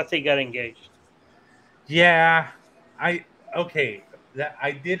 that Shotzi got engaged. Yeah, I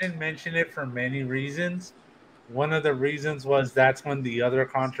didn't mention it for many reasons. One of the reasons was that's when the other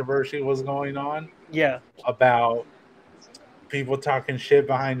controversy was going on. Yeah, about people talking shit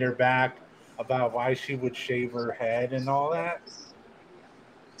behind her back about why she would shave her head and all that.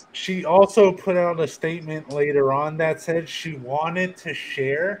 She also put out a statement later on that said she wanted to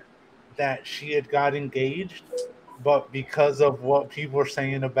share that she had got engaged, but because of what people were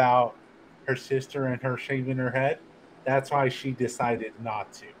saying about her sister and her shaving her head, that's why she decided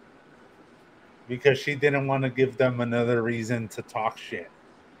not to. Because she didn't want to give them another reason to talk shit.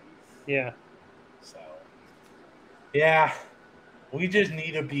 Yeah. So, yeah, we just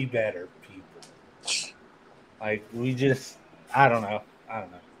need to be better, people. Like, I don't know.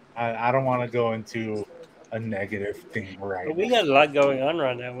 I don't want to go into a negative thing right now. We got a lot going on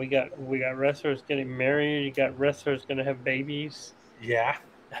right now. We got wrestlers getting married. You got wrestlers going to have babies. Yeah.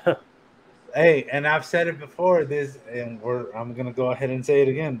 Hey, and I've said it before. I'm going to go ahead and say it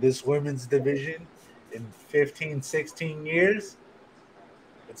again. This women's division in 15, 16 years,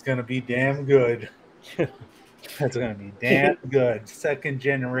 it's going to be damn good. It's going to be damn good. Second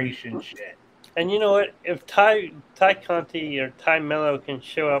generation shit. And you know what? If Ty Conti or Ty Mello can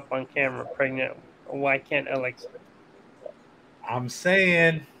show up on camera pregnant, why can't Alexa? I'm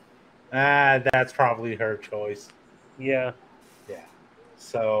saying that's probably her choice. Yeah. Yeah.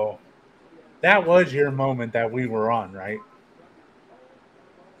 So that was your moment that we were on, right?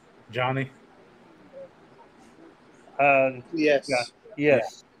 Johnny? Yes. Yeah. Yes. Yeah.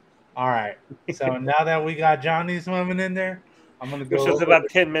 All right. So now that we got Johnny's moment in there, I'm going to go. Which was about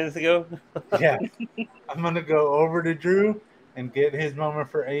 10 minutes ago. Yeah. I'm going to go over to Drew and get his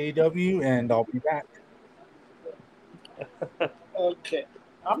moment for AEW, and I'll be back. Okay.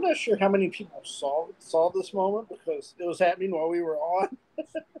 I'm not sure how many people saw this moment because it was happening while we were on.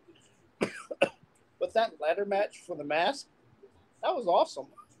 But that ladder match for the mask, that was awesome.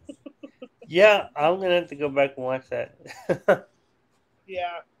 Yeah, I'm going to have to go back and watch that.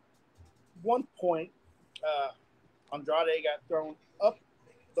 Yeah. One point, Andrade got thrown up.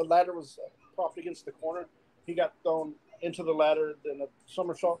 The ladder was propped against the corner. He got thrown into the ladder, then a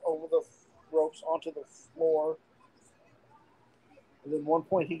somersault over the ropes onto the floor. And then one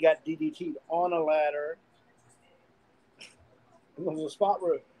point he got DDT'd on a ladder. And there was a spot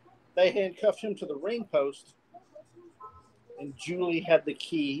where they handcuffed him to the ring post, and Julie had the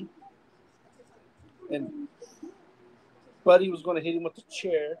key. And Buddy was going to hit him with the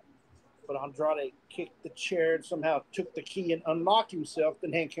chair, but Andrade kicked the chair and somehow took the key and unlocked himself,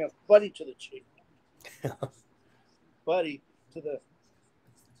 then handcuffed Buddy to the chair. Buddy to the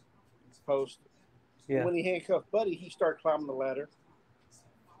post. Yeah. And when he handcuffed Buddy, he started climbing the ladder.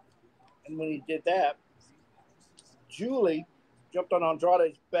 And when he did that, Julie jumped on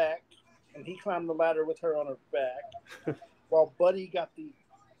Andrade's back, and he climbed the ladder with her on her back, while Buddy got the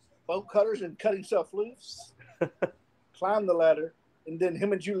bolt cutters and cut himself loose, climbed the ladder, and then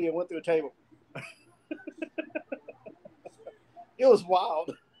him and Julia went through a table. It was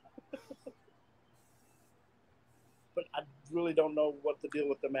wild. But I really don't know what the deal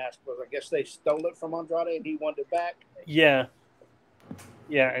with the mask was. I guess they stole it from Andrade and he wanted it back. Yeah.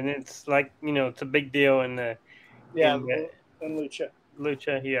 Yeah, and it's like, it's a big deal in the... Yeah, in Lucha.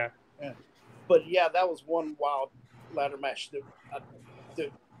 Lucha, yeah. But, yeah, that was one wild ladder match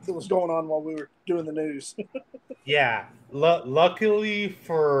that was going on while we were doing the news. Yeah. Luckily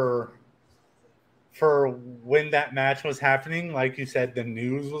for when that match was happening, like you said, the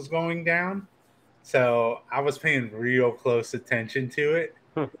news was going down. So I was paying real close attention to it.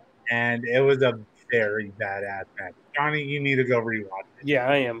 And it was a very badass match. Johnny, you need to go rewatch it. Yeah,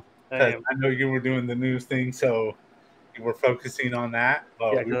 I am. I know you were doing the news thing, so you were focusing on that.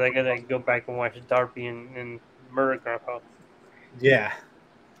 But yeah, because I got to go back and watch Darby and Murder Grandpa. Yeah.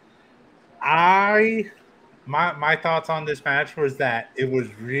 My thoughts on this match was that it was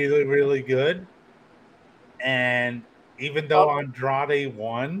really, really good. And even though Andrade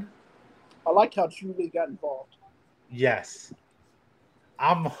won, I like how Julie got involved. yes.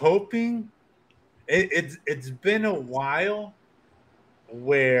 I'm hoping it's been a while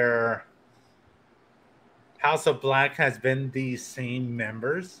where House of Black has been these same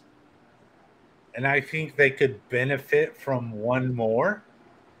members. And I think they could benefit from one more.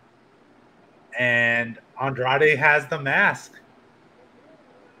 And Andrade has the mask.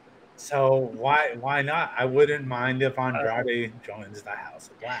 So why not? I wouldn't mind if Andrade joins the House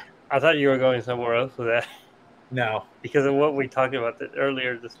of Black. I thought you were going somewhere else with that No. because of what we talked about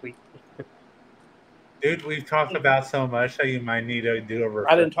earlier this week. Dude, we've talked about so much that you might need to do a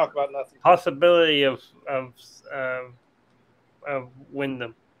refresh. I didn't talk about nothing. Possibility of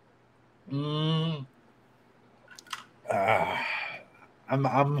Wyndham.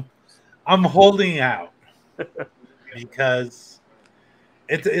 I'm holding out because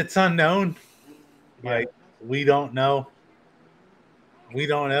it's unknown. Like we don't know. We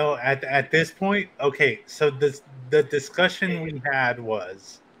don't know at this point. Okay, so the discussion we had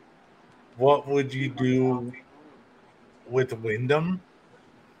was, what would you do with Wyndham?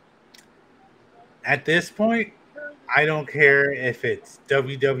 At this point, I don't care if it's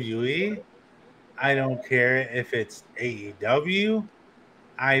WWE. I don't care if it's AEW.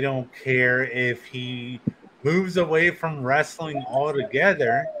 I don't care if he moves away from wrestling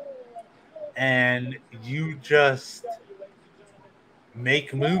altogether and you just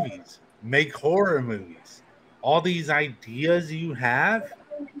make movies, make horror movies. All these ideas you have,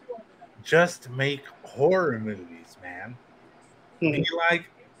 just make horror movies, man.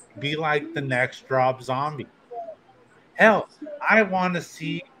 Be like the next Rob Zombie. Hell, I want to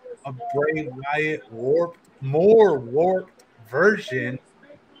see a Bray Wyatt more warped version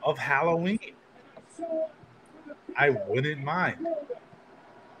of Halloween. I wouldn't mind.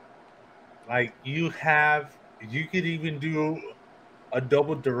 Like you could even do a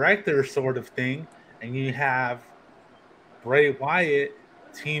double director sort of thing, and you have Bray Wyatt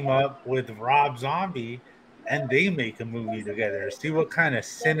team up with Rob Zombie, and they make a movie together. See what kind of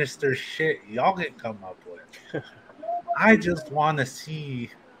sinister shit y'all can come up with. I just want to see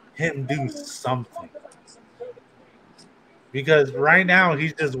him do something. Because right now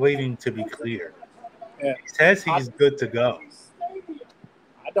he's just waiting to be cleared. Yeah. He says he's good to go.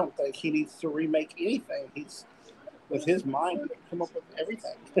 I don't think he needs to remake anything. He's with his mind, he can come up with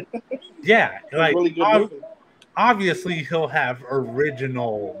everything. Yeah, like really good movie. Obviously he'll have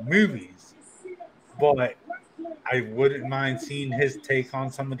original movies, but I wouldn't mind seeing his take on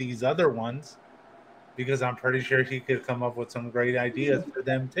some of these other ones because I'm pretty sure he could come up with some great ideas for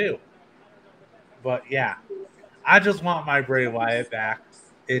them too. But yeah, I just want my Bray Wyatt back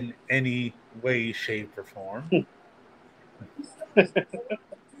in any way, shape, or form.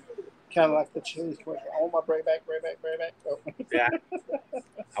 Kind of like the Chili's commercial. I want my Bray back. Oh. Yeah.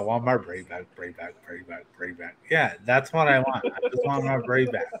 I want my Bray back. Yeah, that's what I want. I just want my Bray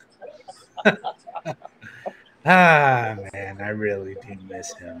back. Man, I really do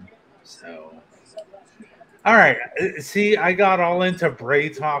miss him. So, all right. See, I got all into Bray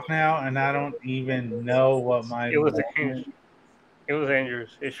talk now, and I don't even know what my. It was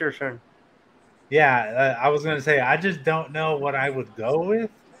Andrews. It's your turn. Yeah, I was gonna say I just don't know what I would go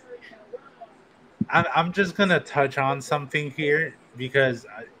with. I'm just gonna touch on something here because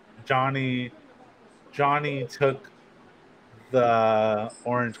Johnny took the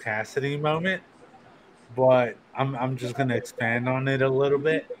Orange Cassidy moment, but I'm just gonna expand on it a little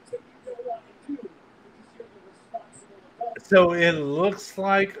bit. So it looks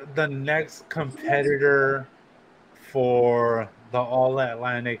like the next competitor for the All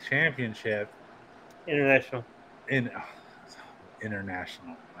Atlantic Championship, International,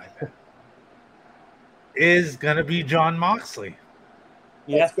 is gonna be Jon Moxley.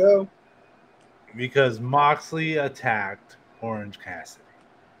 Yeah. Let's go. Because Moxley attacked Orange Cassidy.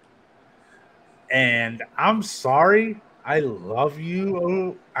 And I'm sorry, I love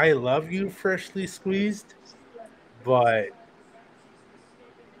you, Freshly Squeezed, but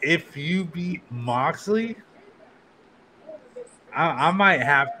if you beat Moxley, I might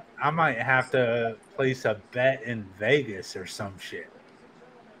have to place a bet in Vegas or some shit.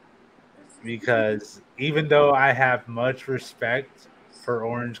 Because even though I have much respect for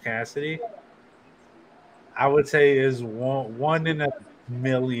Orange Cassidy, I would say is one in a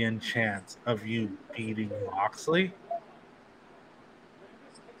million chance of you beating Moxley.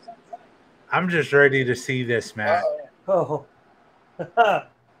 I'm just ready to see this match. Oh.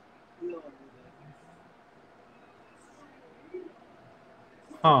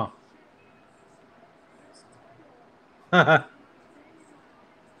 Huh.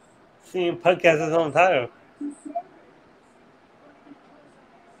 CM Punk has his own title.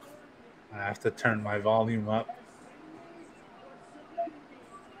 I have to turn my volume up.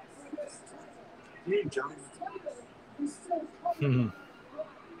 Hmm.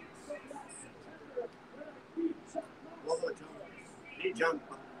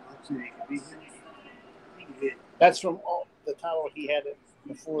 That's from the title he had it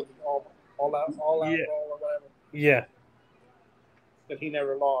before the all out Yeah. brawl or whatever Yeah. that he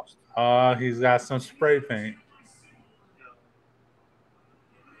never lost. He's got some spray paint.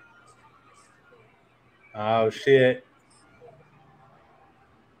 Oh shit.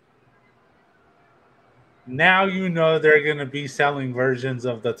 Now you know they're gonna be selling versions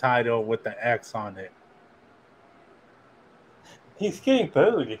of the title with the X on it. He's getting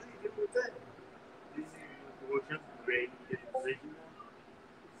booed.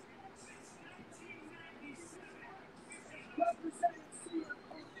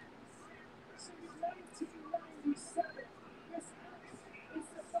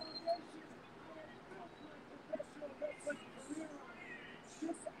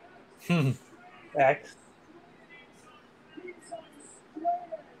 X.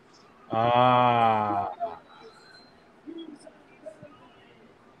 Ah.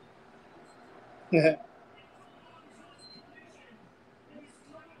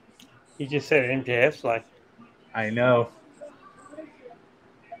 He just said MJF's like. I know.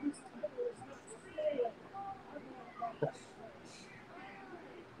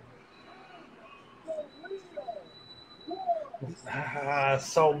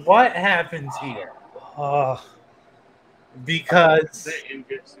 So what happens here? Because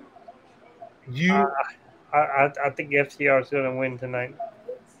you I think FTR is going to win tonight.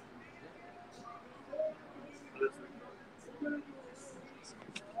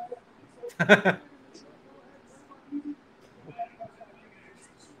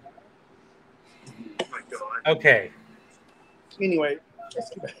 Okay. Anyway,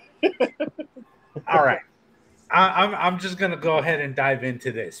 All right. I'm just gonna go ahead and dive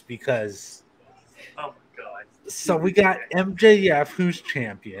into this because Oh my god. so we got MJF who's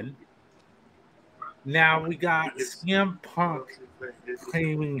champion. Now we got CM Punk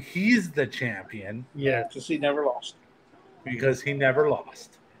claiming he's the champion Yeah. because he never lost. because he never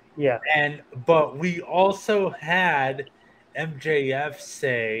lost. Yeah. But we also had MJF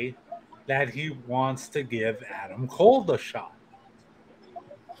say that he wants to give Adam Cole the shot.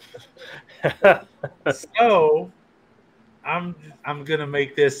 So I'm gonna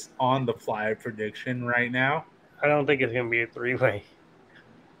make this on the fly prediction right now. I don't think it's going to be a 3-way.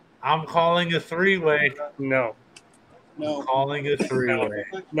 I'm calling a 3-way. No. No, Calling a 3-way.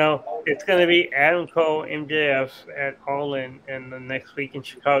 No. It's going to be Adam Cole, MJF at All In, and the next week in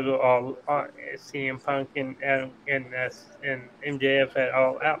Chicago, all CM Punk and Adam and MJF at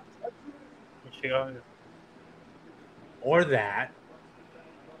All Out in Chicago. Or that.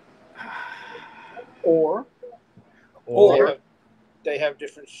 or Or they have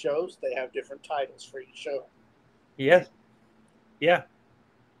different shows. They have different titles for each show. Yes. Yeah.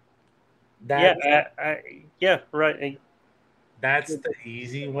 that, Yeah. Right. that's the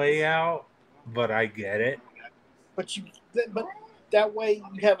easy way out, but I get it. But that way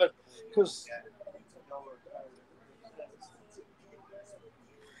you have because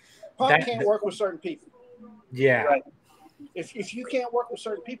Punk can't work with certain people. Yeah. Right. If you can't work with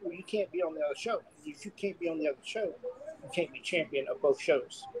certain people, you can't be on the other show. If you can't be on the other show, you can't be champion of both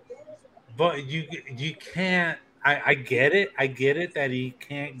shows. But you can't. I get it. I get it that he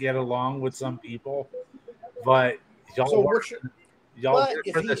can't get along with some people, but y'all So work, what's your, y'all but work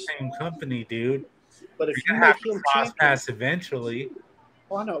if for the he's- same company, dude. but if You're you gonna have make to him cross champion, pass eventually.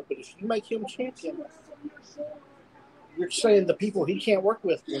 well, I know, but if you make him champion, you're saying the people he can't work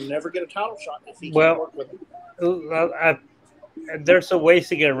with will never get a title shot if he Well- can't work with them. There's a ways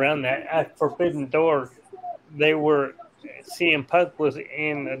to get around that. At Forbidden Door, CM Punk was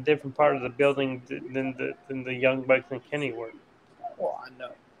in a different part of the building than the Young Bucks and Kenny were. Well, I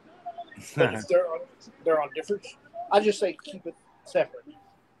know, but if they're on different, I just say keep it separate.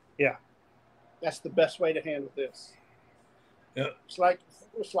 Yeah. That's the best way to handle this. Yeah. It's like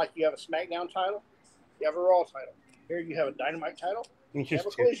you have a SmackDown title, you have a Raw title. Here you have a Dynamite title, you have a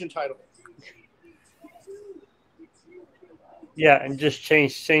Collision title. Yeah, and just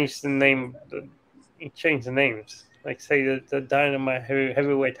change the name, change the names. Like say the Dynamite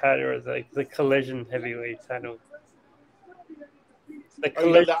heavyweight title or the Collision heavyweight title. The Or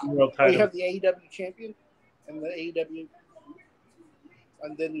you have Collision the, world or title. you have the AEW champion and the AEW,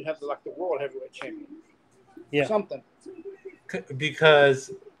 and then you have the world heavyweight champion. Yeah. Something.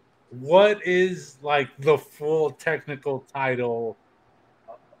 because what is like the full technical title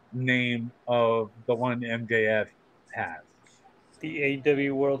name of the one MJF has? The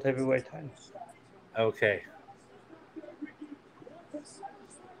AEW World Heavyweight title. Okay.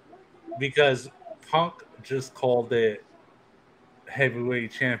 Because Punk just called it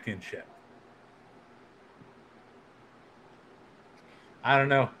Heavyweight Championship. I don't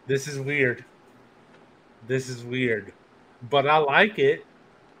know. This is weird. But I like it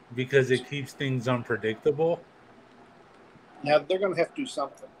because it keeps things unpredictable. Now they're going to have to do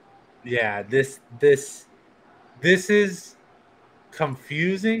something. Yeah, this is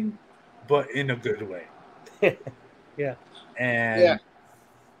confusing, but in a good way. Yeah. And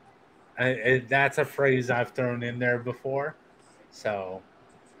that's a phrase I've thrown in there before. So,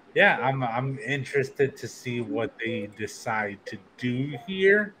 yeah, I'm interested to see what they decide to do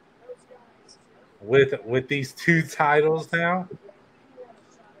here with these two titles now.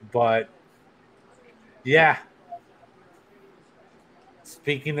 But yeah,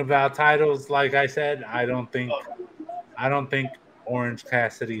 speaking about titles, like I said, I don't think Orange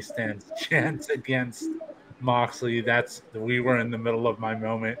Cassidy stands a chance against Moxley. We were in the middle of my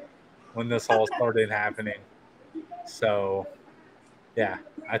moment when this all started happening. So, yeah,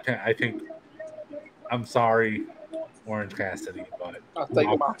 I think I'm sorry, Orange Cassidy, but I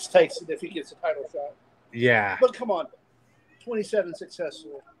think Mox takes it if he gets a title shot. Yeah. But come on, 27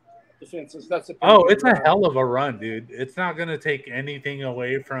 successful defenses. That's a it's a hell of a run, dude. It's not going to take anything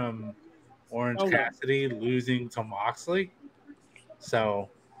away from Orange Cassidy losing to Moxley. So,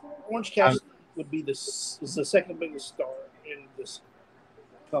 Orange Cassidy would be the second biggest star in this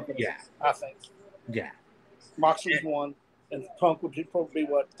company. Yeah, I think. Yeah, Moxley's one, and Punk would probably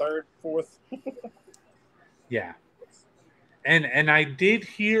be what, third, fourth. Yeah, and I did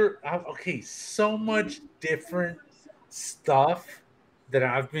hear so much different stuff that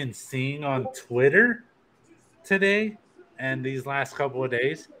I've been seeing on Twitter today and these last couple of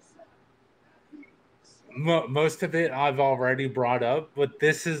days. Most of it I've already brought up, but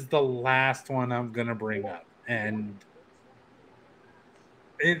this is the last one I'm going to bring up. And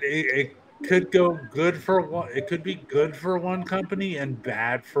it could go good for one. It could be good for one company and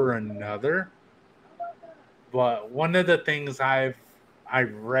bad for another. But one of the things I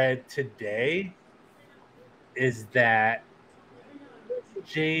read today is that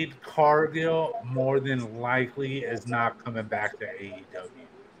Jade Cargill more than likely is not coming back to AEW.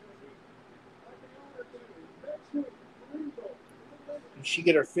 Did she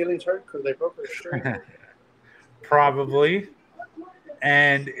get her feelings hurt because they broke her string? Probably.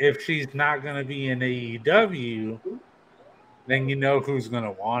 And if she's not going to be in AEW, then you know who's going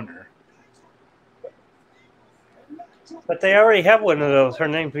to want her. But they already have one of those. Her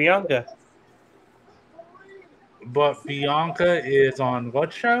name's Bianca. But Bianca is on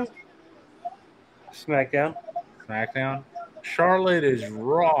what show? SmackDown. Charlotte is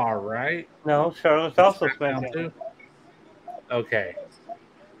Raw, right? No, Charlotte's also SmackDown too. Okay.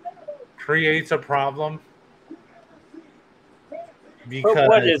 Creates a problem. Because but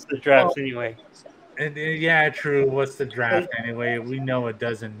what is the draft anyway? And yeah, true. What's the draft anyway? We know it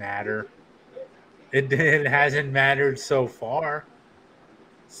doesn't matter. It hasn't mattered so far.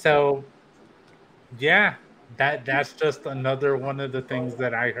 So, yeah, that's just another one of the things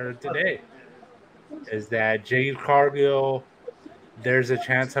that I heard today is that Jade Cargill, there's a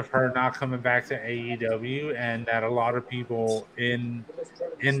chance of her not coming back to AEW, and that a lot of people in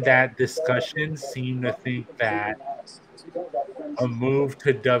that discussion seem to think that a move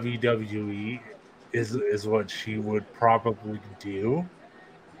to WWE is what she would probably do.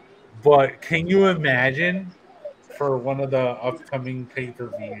 But can you imagine for one of the upcoming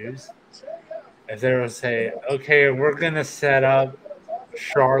pay-per-views if they were to say, okay, we're going to set up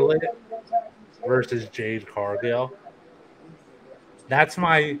Charlotte versus Jade Cargill? That's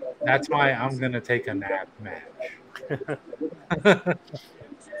my I'm going to take a nap match.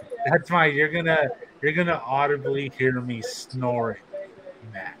 That's my you're going to audibly hear me snoring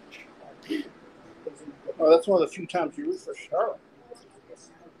match. Oh, that's one of the few times you root for Charlotte.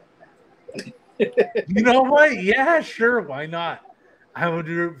 You know what? Yeah, sure. Why not? I would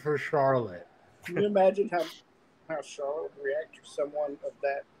root for Charlotte. Can you imagine how Charlotte would react to someone of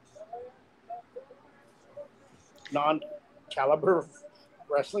that non-caliber of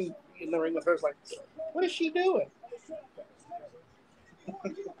wrestling in the ring with her? It's like, what is she doing?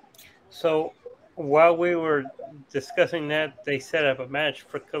 So while we were discussing that, they set up a match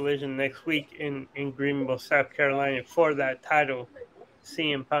for Collision next week in Greenville, South Carolina for that title.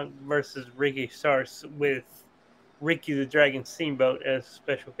 CM Punk versus Ricky Starks with Ricky the Dragon Steamboat as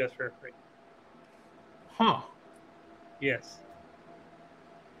special guest referee. Huh. Yes.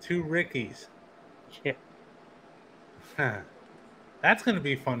 2 Rickies. Yeah. That's going to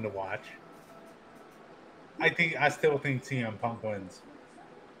be fun to watch. I still think CM Punk wins.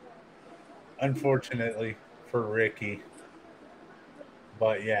 Unfortunately for Ricky.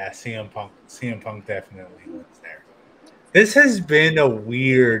 But yeah, CM Punk definitely wins there. This has been a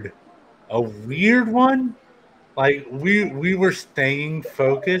weird one. Like we were staying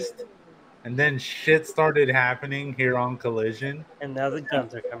focused, and then shit started happening here on Collision, And now the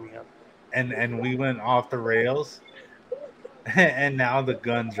guns are coming up. and we went off the rails, and now the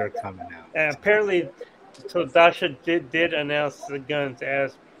guns are coming out. And apparently, so Dasha did announce the guns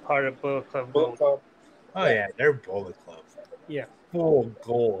as part of Bullet Club Bullet Gold. Club. Oh yeah, they're Bullet Club, Yeah. full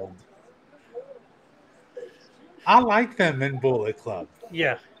gold. I like them in Bullet Club.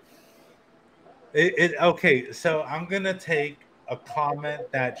 Yeah. Okay, so I'm gonna take a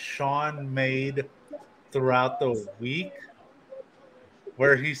comment that Sean made throughout the week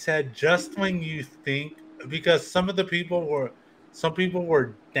where he said just when you think, because some people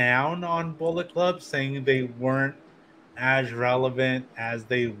were down on Bullet Club saying they weren't as relevant as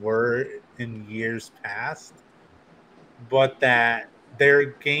they were in years past, but that they're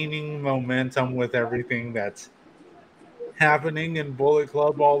gaining momentum with everything that's happening in Bullet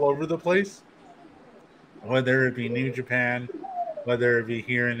Club all over the place, whether it be New Japan, whether it be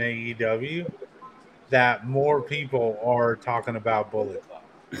here in AEW, that more people are talking about Bullet Club.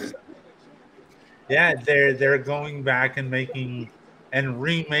 So, yeah, they're going back and making and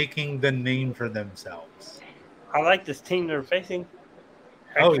remaking the name for themselves. I like this team they're facing.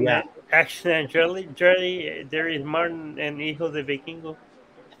 Oh, yeah. Action and Journey, Darius Martin and Hijo de Vikingo.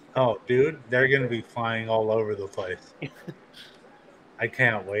 Oh, dude, they're gonna be flying all over the place. I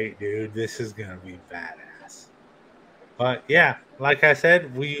can't wait, dude. This is gonna be badass. But yeah, like I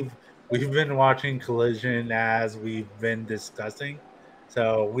said, we've been watching Collision as we've been discussing.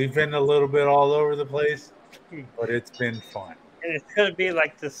 So we've been a little bit all over the place, but it's been fun. And it's gonna be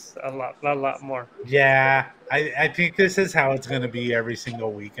like this a lot more. Yeah, I think this is how it's going to be every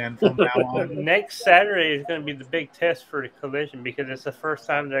single weekend from now on. Next Saturday is going to be the big test for the Collision because it's the first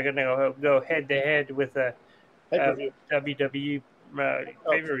time they're going to go head to head with a WWE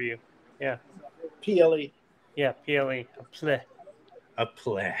pay-per-view. Yeah. PLE. Yeah, PLE. A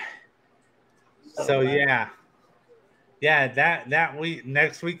play. So yeah, that week,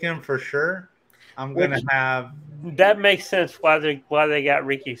 next weekend for sure. I'm gonna have. That makes sense why they got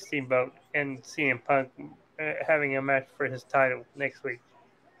Ricky Steamboat and CM Punk having a match for his title next week.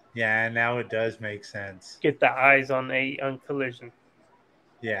 Yeah, now it does make sense. Get the eyes on Collision.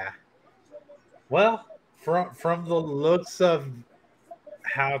 Yeah. Well, from the looks of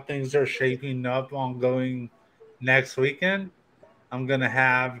how things are shaping up on going next weekend, I'm gonna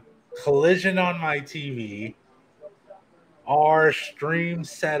have Collision on my TV, our stream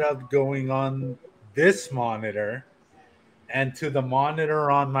setup going on this monitor, and to the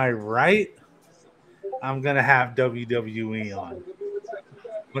monitor on my right, I'm gonna have WWE on.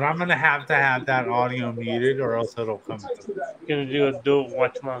 But I'm gonna have to have that audio muted, or else it'll come through. Gonna do a dual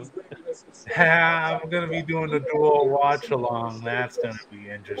watch along. I'm gonna be doing a dual watch along. That's gonna be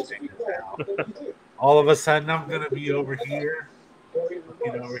interesting as hell. All of a sudden, I'm gonna be over here,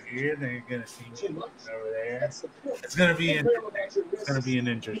 looking over here. Then you're gonna see me over there. It's gonna be interesting. It's gonna be an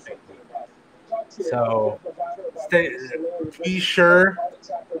interesting week. So, be sure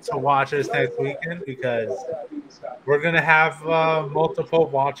to watch us next weekend because we're gonna have multiple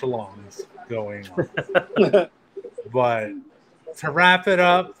watch-alongs going on. But to wrap it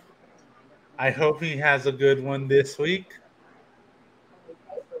up, I hope he has a good one this week.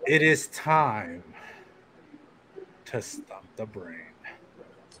 It is time to stump the brain.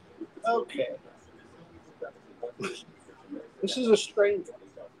 Okay. This is a strange one.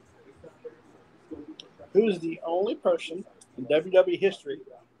 Who is the only person in WWE history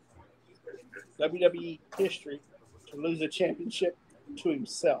to lose a championship to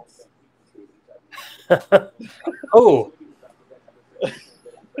himself? Oh.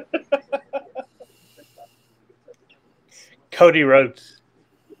 Cody Rhodes.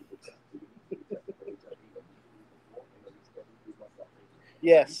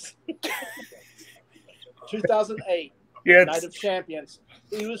 Yes. 2008, Yes. Night of Champions.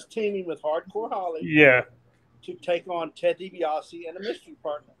 He was teaming with Hardcore Holly Yeah. to take on Ted DiBiase and a mystery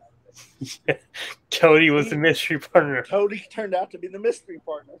partner. Cody was the mystery partner. Cody turned out to be the mystery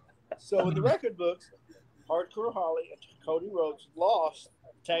partner. So in the record books, Hardcore Holly and Cody Rhodes lost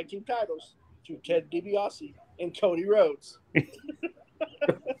tag team titles to Ted DiBiase and Cody Rhodes.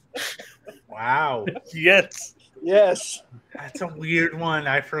 Wow. Yes. Yes. That's a weird one.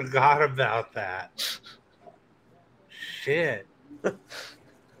 I forgot about that. shit.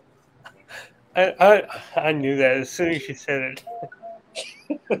 I knew that as soon as you said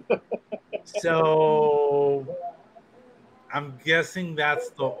it. So I'm guessing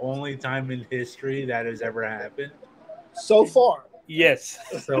that's the only time in history that has ever happened So far. Yes.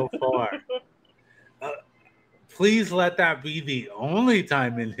 so far. Please let that be the only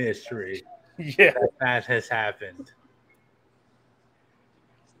time in history Yeah. that has happened.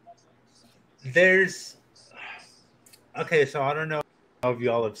 There's okay, so I don't know if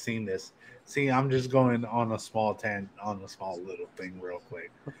y'all have seen this. See, I'm just going on a small little thing real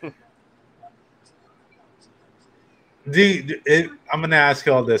quick. I'm going to ask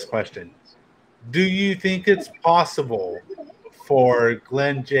y'all this question. Do you think it's possible for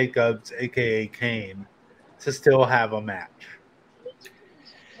Glenn Jacobs, aka Kane, to still have a match?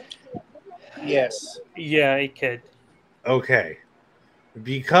 Yes. Yeah, it could. Okay.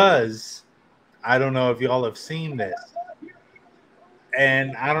 Because I don't know if y'all have seen this.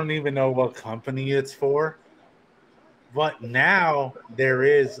 And I don't even know what company it's for. But now there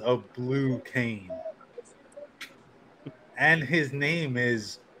is a blue Kane. And his name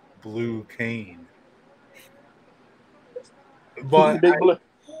is Blue Kane. But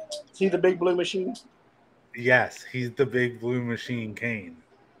See the big blue machine? yes, he's the big blue machine Kane.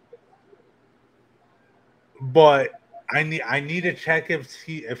 But I need to check if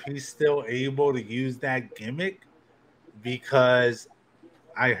he's still able to use that gimmick, because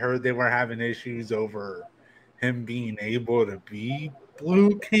I heard they were having issues over him being able to be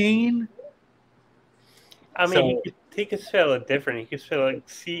Blue Kane. I mean, he could spell it different. He could spell like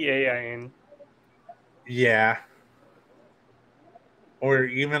Cain. Yeah. Or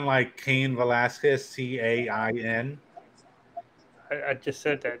even like Cain Velasquez, Cain. I just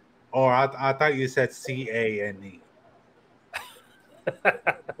said that. Or I thought you said Cane.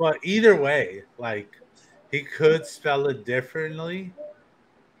 But either way, like, he could spell it differently.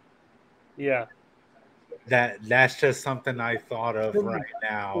 Yeah. That's just something I thought of right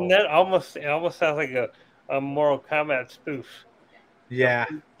now. And that almost sounds like a Mortal Kombat spoof. Yeah.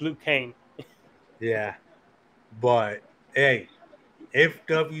 Blue Kane. Yeah. But hey, if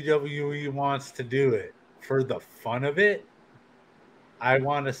WWE wants to do it for the fun of it, I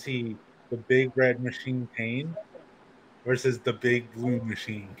want to see the big red machine Kane versus the big blue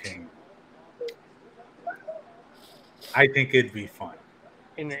machine Kane. I think it'd be fun.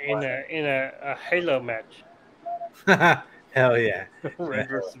 In a Halo match. Hell yeah. Red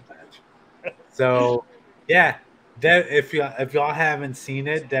versus So yeah, if y'all haven't seen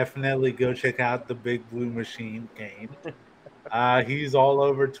it, definitely go check out the Big Blue Machine Kane. He's all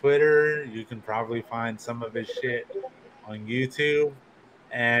over Twitter. You can probably find some of his shit on YouTube.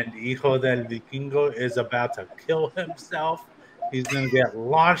 And Hijo del Vikingo is about to kill himself. He's gonna get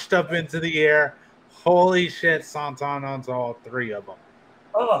launched up into the air. Holy shit, Santan onto all three of them.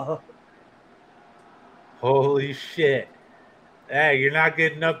 Oh. Holy shit. Hey, you're not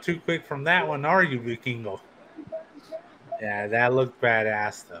getting up too quick from that one, are you, Vikingo? Yeah, that looked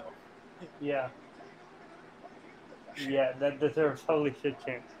badass, though. Yeah. Yeah, that deserves holy shit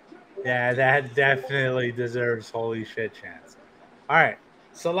chance. Yeah, that definitely deserves holy shit chance. All right.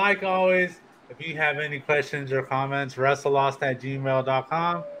 So, like always, if you have any questions or comments,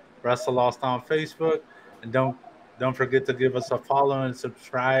 wrestlelost@gmail.com, WrestleLost on Facebook, and don't forget to give us a follow and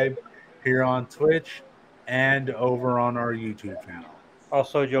subscribe here on Twitch and over on our YouTube channel.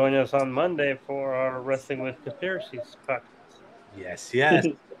 Also, join us on Monday for our Wrestling with Conspiracies podcast. Yes, yes.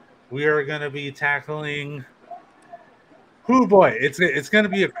 We are going to be tackling. Oh boy, it's going to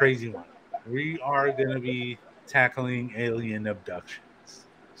be a crazy one. We are going to be tackling alien abductions.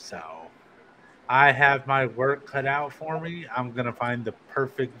 So, I have my work cut out for me. I'm going to find the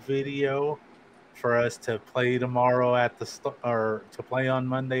perfect video for us to play tomorrow at the or to play on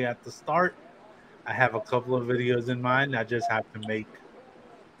Monday at the start. I have a couple of videos in mind. I just have to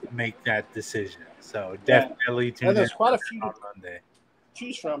make that decision. So definitely tune in. There's quite a few on Monday.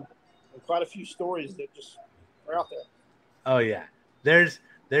 Choose from. And quite a few stories that just are out there. Oh yeah, there's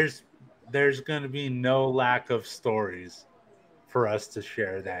going to be no lack of stories for us to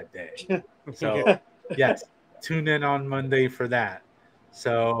share that day. So yes, tune in on Monday for that.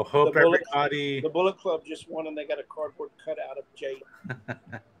 So hope everybody. The Bullet Club just won, and they got a cardboard cutout of Jay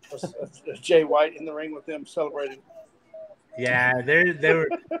White in the ring with them celebrating. Yeah,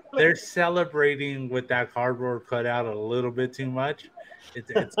 they're celebrating with that cardboard cutout a little bit too much.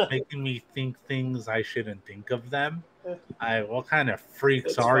 It's making me think things I shouldn't think of them. What kind of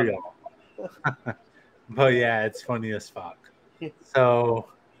freaks are y'all? But yeah, it's funny as fuck. So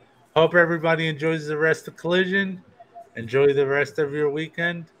hope everybody enjoys the rest of Collision. Enjoy the rest of your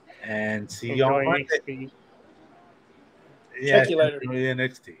weekend, and see y'all Monday. Yeah, Check you later.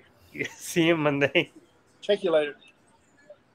 NXT. See you Monday. Check you later.